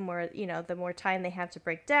sit, the more, the more time they have to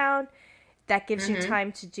break down. That gives you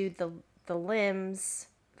time to do the limbs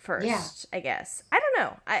first, I guess. I don't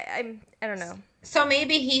know. I don't know. So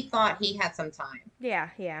maybe he thought he had some time. Yeah.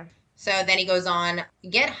 So then he goes on,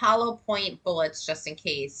 get hollow point bullets just in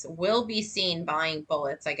case. Will be seen buying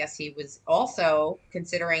bullets. I guess he was also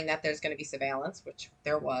considering that there's going to be surveillance, which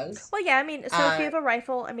there was. Well, yeah, I mean, so if you have a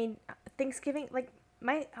rifle, I mean, Thanksgiving, like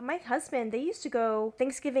my husband, they used to go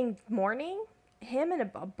Thanksgiving morning. Him and a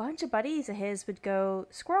bunch of buddies of his would go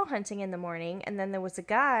squirrel hunting in the morning, and then there was a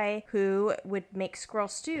guy who would make squirrel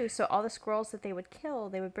stew. So all the squirrels that they would kill,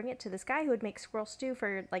 they would bring it to this guy who would make squirrel stew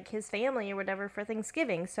for like his family or whatever for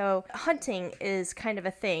Thanksgiving. So hunting is kind of a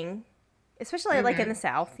thing, especially like in the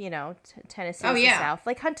South, Tennessee is the South.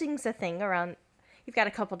 Like hunting's a thing around. You've got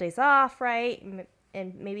a couple days off, right?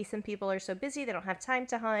 And maybe some people are so busy they don't have time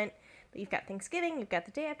to hunt. But you've got Thanksgiving, you've got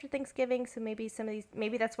the day after Thanksgiving, so maybe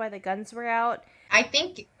maybe that's why the guns were out. I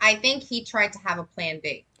think he tried to have a plan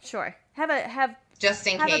B. Sure. Have just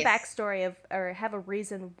in case. Have a backstory or have a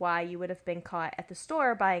reason why you would have been caught at the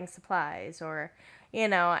store buying supplies, or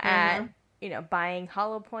at buying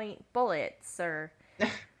hollow point bullets, or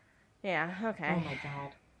yeah, okay. Oh my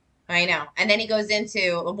God. I know. And then he goes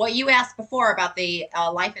into what you asked before about the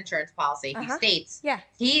life insurance policy. He states,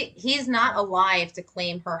 he's not alive to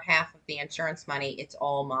claim her half of the insurance money. It's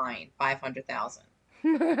all mine, $500,000.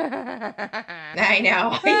 I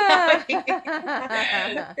know.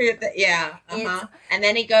 Yeah. And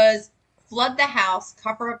then he goes, flood the house,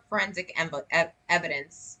 cover up forensic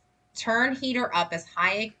evidence, turn heater up as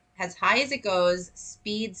high as it goes,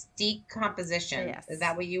 speeds decomposition. Yes. Is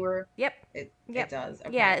that what you were? Yep. It does.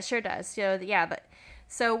 Okay. Yeah, it sure does.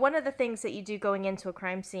 So one of the things that you do going into a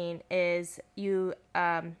crime scene is you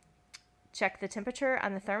check the temperature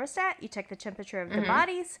on the thermostat, you check the temperature of the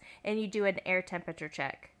bodies, and you do an air temperature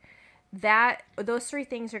check. Those three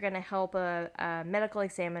things are going to help a medical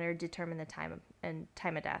examiner determine the time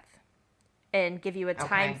of death, and give you a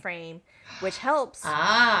time frame, which helps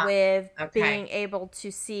with being able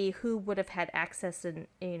to see who would have had access and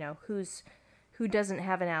who doesn't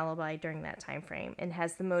have an alibi during that time frame and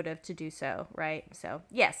has the motive to do so, right? So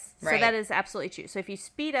yes, so that is absolutely true. So if you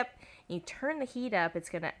speed up, you turn the heat up, it's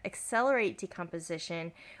going to accelerate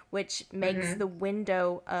decomposition, which makes the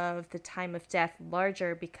window of the time of death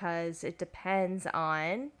larger because it depends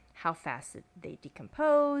on how fast they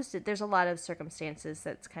decompose. There's a lot of circumstances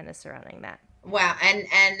that's kind of surrounding that. Wow. And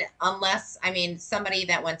unless, somebody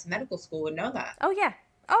that went to medical school would know that. Oh,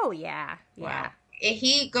 yeah. Wow.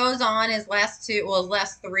 He goes on, his last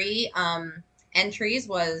three entries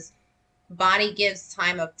was body gives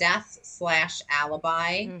time of death /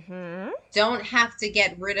 alibi. Don't have to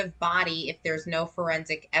get rid of body if there's no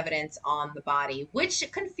forensic evidence on the body, which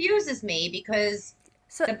confuses me because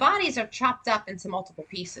the bodies are chopped up into multiple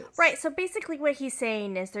pieces. Right. So basically what he's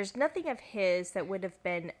saying is there's nothing of his that would have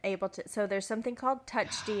been able to... So there's something called touch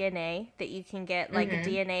DNA that you can get, like a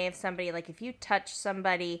DNA of somebody. Like if you touch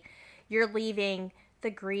somebody, you're leaving the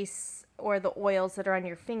grease or the oils that are on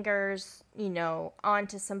your fingers,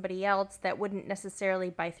 onto somebody else that wouldn't necessarily,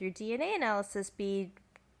 by through DNA analysis,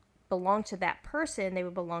 belong to that person. They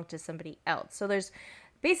would belong to somebody else. So there's...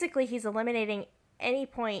 Basically, he's eliminating any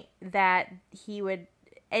point that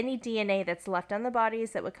any DNA that's left on the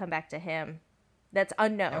bodies that would come back to him that's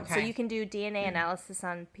unknown. Okay. So you can do DNA analysis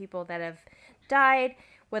on people that have died,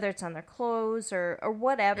 whether it's on their clothes or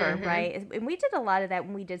whatever, right? And we did a lot of that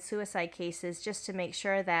when we did suicide cases, just to make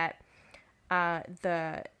sure that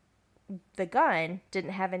the gun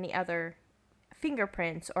didn't have any other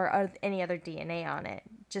fingerprints or any other DNA on it,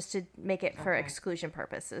 just to make it for Okay. exclusion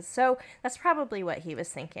purposes. So that's probably what he was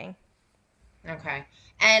thinking. Okay.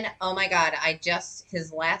 And oh my God,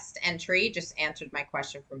 his last entry just answered my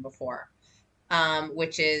question from before,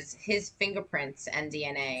 which is his fingerprints and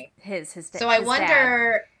DNA. So I His dad.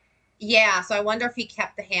 wonder, yeah, so I wonder if he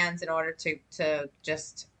kept the hands in order to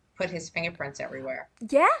just put his fingerprints everywhere.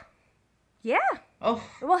 Yeah, yeah. Oh,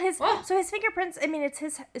 Well, oh, his fingerprints. I mean, it's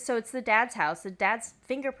the dad's house. The dad's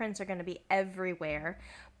fingerprints are going to be everywhere,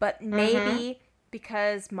 but mm-hmm, maybe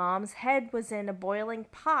because mom's head was in a boiling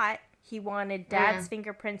pot, he wanted dad's mm,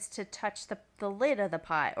 fingerprints to touch the lid of the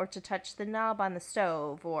pot or to touch the knob on the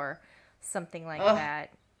stove or something like oh,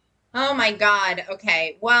 that. oh my God.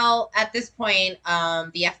 Okay. Well, at this point,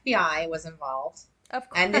 the FBI was involved. Of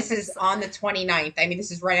And this is course. on the 29th. I mean,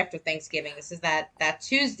 this is right after Thanksgiving. This is that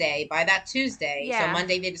Tuesday. By that Tuesday, so Yeah.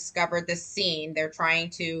 Monday they discovered this scene. They're trying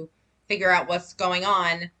to figure out what's going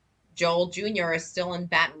on. Joel Jr. is still in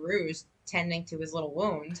Baton Rouge tending to his little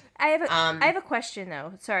wound. I Um, have a question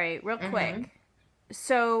though. Sorry, real mm-hmm, quick.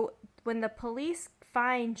 So, when the police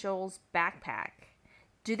find Joel's backpack,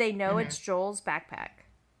 do they know mm-hmm. it's Joel's backpack?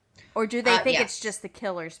 Or do they think it's Yes. just the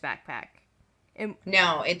killer's backpack? And,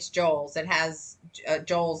 No, it's Joel's. It has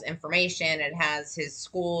Joel's information. It has his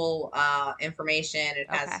school information. It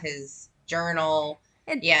has okay. his journal.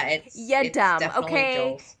 And Yeah, you it's dumb, definitely okay?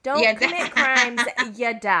 Joel's. Don't Yeah. commit crimes,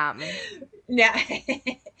 you dumb. Yeah.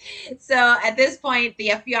 So at this point, the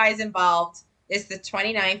FBI is involved. It's the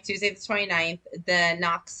 29th, Tuesday the 29th. The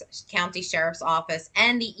Knox County Sheriff's Office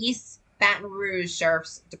and the East Baton Rouge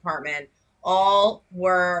Sheriff's Department all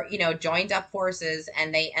were, joined up forces,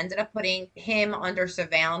 and they ended up putting him under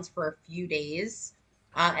surveillance for a few days,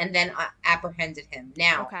 and then apprehended him.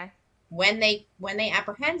 Now, Okay. when they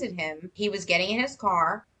apprehended him, he was getting in his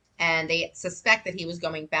car, and they suspect that he was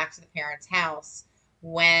going back to the parents' house.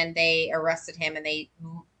 When they arrested him and they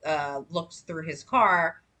looked through his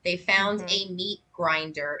car, they found Mm-hmm. a meat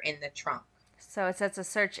grinder in the trunk. So it says a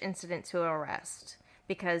search incident to arrest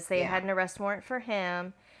because they Yeah. had an arrest warrant for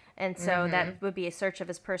him, and so Mm-hmm. that would be a search of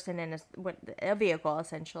his person in a vehicle.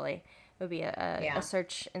 Essentially, it would be a Yeah.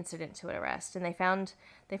 search incident to arrest, and they found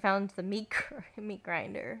the meat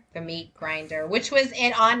grinder. The meat grinder, which was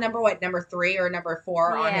in on number 3 or number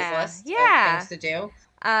 4 on his Yeah, list of yeah. things to do.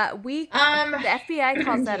 We Um, the FBI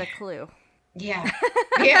calls that a clue. yeah,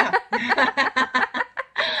 yeah.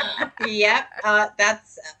 Yep.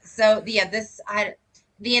 That's so. Yeah.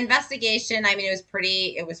 The investigation. I mean,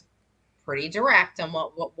 it was pretty direct on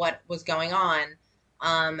what was going on.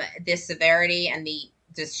 The severity and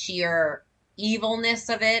the sheer evilness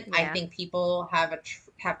of it. I Yeah, think people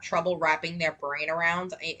have trouble wrapping their brain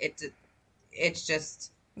around. It's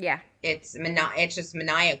just yeah, it's just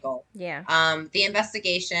maniacal. yeah. The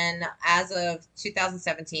investigation, as of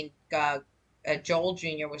 2017, Joel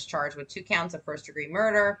Jr. was charged with 2 counts of first-degree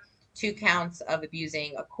murder, 2 counts of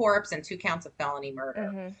abusing a corpse, and 2 counts of felony murder.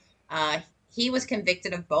 Mm-hmm. Uh, he was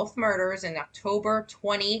convicted of both murders in October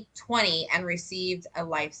 2020 and received a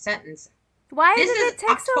life sentence. Why This did is it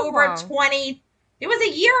take so October long? 20. It was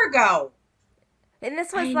a year ago. And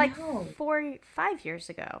this was I like know. 5 years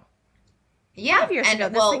ago. Yeah, 5 years and ago,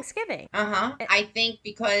 this well, Thanksgiving. uh-huh. It- I think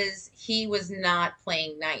because he was not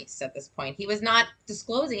playing nice at this point. He was not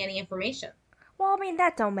disclosing any information. Well, I mean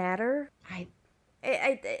that don't matter. I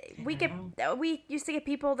I We don't know. we used to get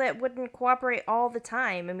people that wouldn't cooperate all the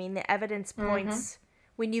time. I mean, the evidence Mm-hmm. points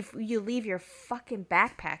when you leave your fucking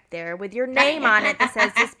backpack there with your name on it that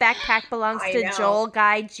says this backpack belongs I to know. Joel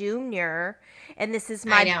Guy Jr. and this is I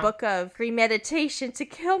my know. book of premeditation to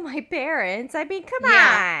kill my parents. I mean, come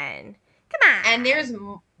Yeah. on. Come And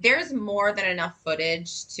on. there's more than enough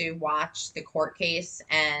footage to watch the court case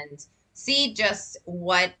and see just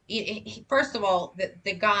what first of all,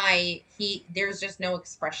 the guy, he there's just no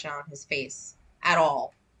expression on his face at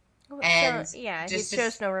all. So, And yeah, he just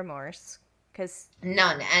shows no remorse cuz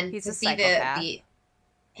none. And he's to a see the psychopath. the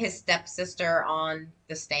his stepsister on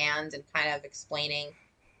the stand and kind of explaining,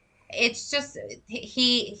 it's just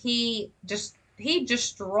he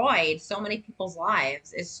destroyed so many people's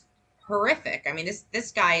lives. It's horrific. I mean,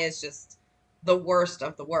 this guy is just the worst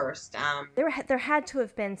of the worst. There had to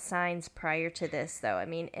have been signs prior to this, though. I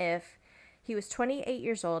mean, if he was 28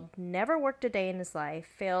 years old, never worked a day in his life,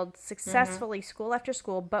 failed Mhm. successfully school after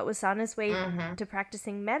school, but was on his way Mhm. to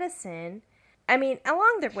practicing medicine. I mean,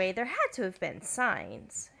 along their way, there had to have been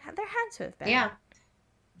signs. There had to have been. Yeah,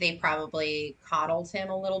 they probably coddled him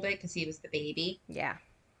a little bit because he was the baby. Yeah.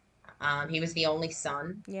 He was the only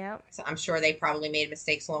son, Yeah. so I'm sure they probably made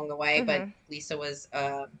mistakes along the way. But Mm-hmm. Lisa was,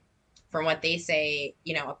 from what they say,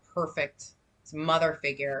 a perfect mother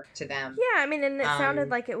figure to them. Yeah, I mean, and it sounded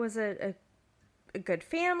like it was a good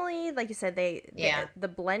family. Like you said, the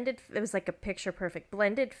blended, it was like a picture perfect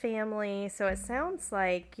blended family. So it sounds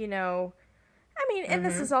like, I mean, and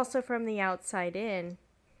this is also from the outside in.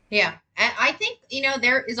 Yeah. And I think,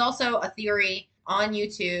 there is also a theory on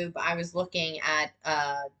YouTube. I was looking at,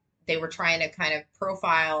 they were trying to kind of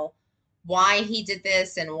profile why he did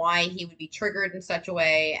this and why he would be triggered in such a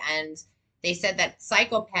way. And they said that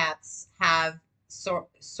psychopaths have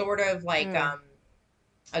sort of like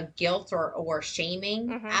a guilt or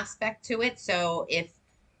shaming aspect to it. So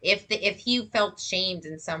if he felt shamed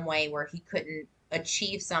in some way where he couldn't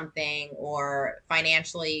achieve something or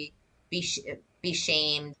financially be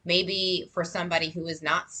shamed, maybe for somebody who is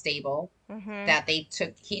not stable, that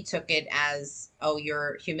he took it as, oh,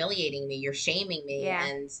 you're humiliating me, you're shaming me,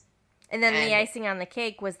 and then the icing on the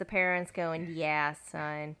cake was the parents going, yeah,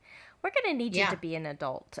 son, we're gonna need you to be an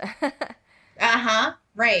adult.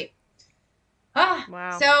 Right. Oh,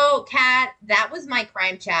 wow. So, Kat, that was my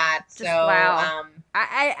crime chat. Wow.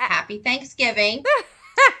 Happy Thanksgiving.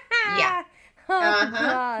 Yeah. Oh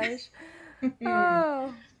gosh.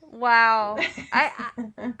 Oh. Wow.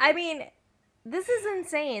 I mean, this is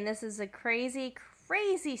insane. This is a crazy,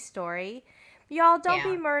 crazy story. Y'all, don't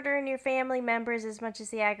be murdering your family members as much as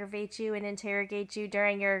they aggravate you and interrogate you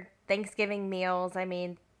during your Thanksgiving meals. I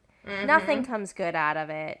mean, nothing comes good out of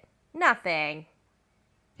it. Nothing.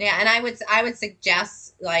 Yeah, and I would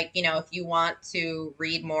suggest, like, if you want to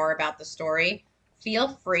read more about the story, feel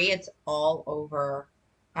free. It's all over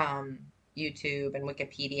YouTube and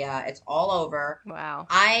Wikipedia. It's all over. Wow.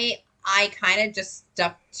 I kind of just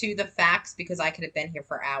stuck to the facts because I could have been here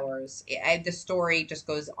for hours. The story just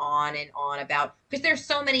goes on and on about, because there's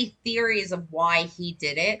so many theories of why he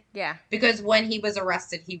did it. Yeah. Because when he was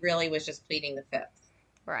arrested, he really was just pleading the fifth.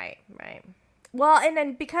 Right. Well, and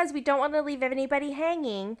then because we don't want to leave anybody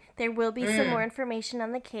hanging, there will be some more information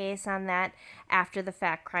on the case on that after the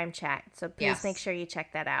fact crime chat. So please make sure you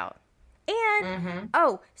check that out. And,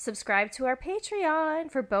 subscribe to our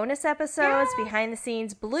Patreon for bonus episodes, behind the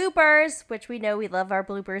scenes bloopers, which we know we love our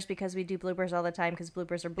bloopers because we do bloopers all the time because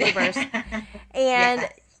bloopers are bloopers. And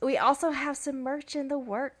we also have some merch in the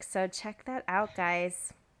works, so check that out,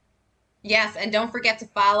 guys. Yes, and don't forget to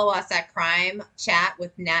follow us at Crime Chat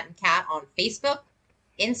with Nat and Kat on Facebook,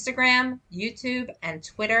 Instagram, YouTube, and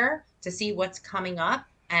Twitter to see what's coming up.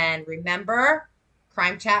 And remember,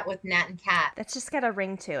 Crime Chat with Nat and Kat. That's just got a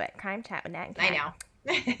ring to it. Crime Chat with Nat and Kat.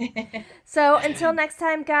 I know. So until next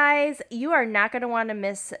time, guys, you are not going to want to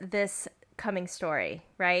miss this coming story,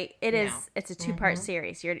 right? It's a 2-part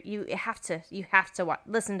series. You have to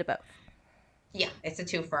listen to both. Yeah, it's a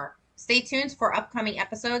twofer. Stay tuned for upcoming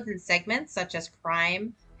episodes and segments such as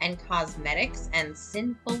crime and cosmetics and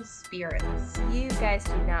sinful spirits. You guys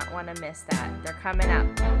do not want to miss that. They're coming up.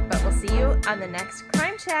 But we'll see you on the next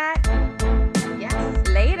Crime Chat. Yes.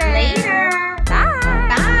 Later.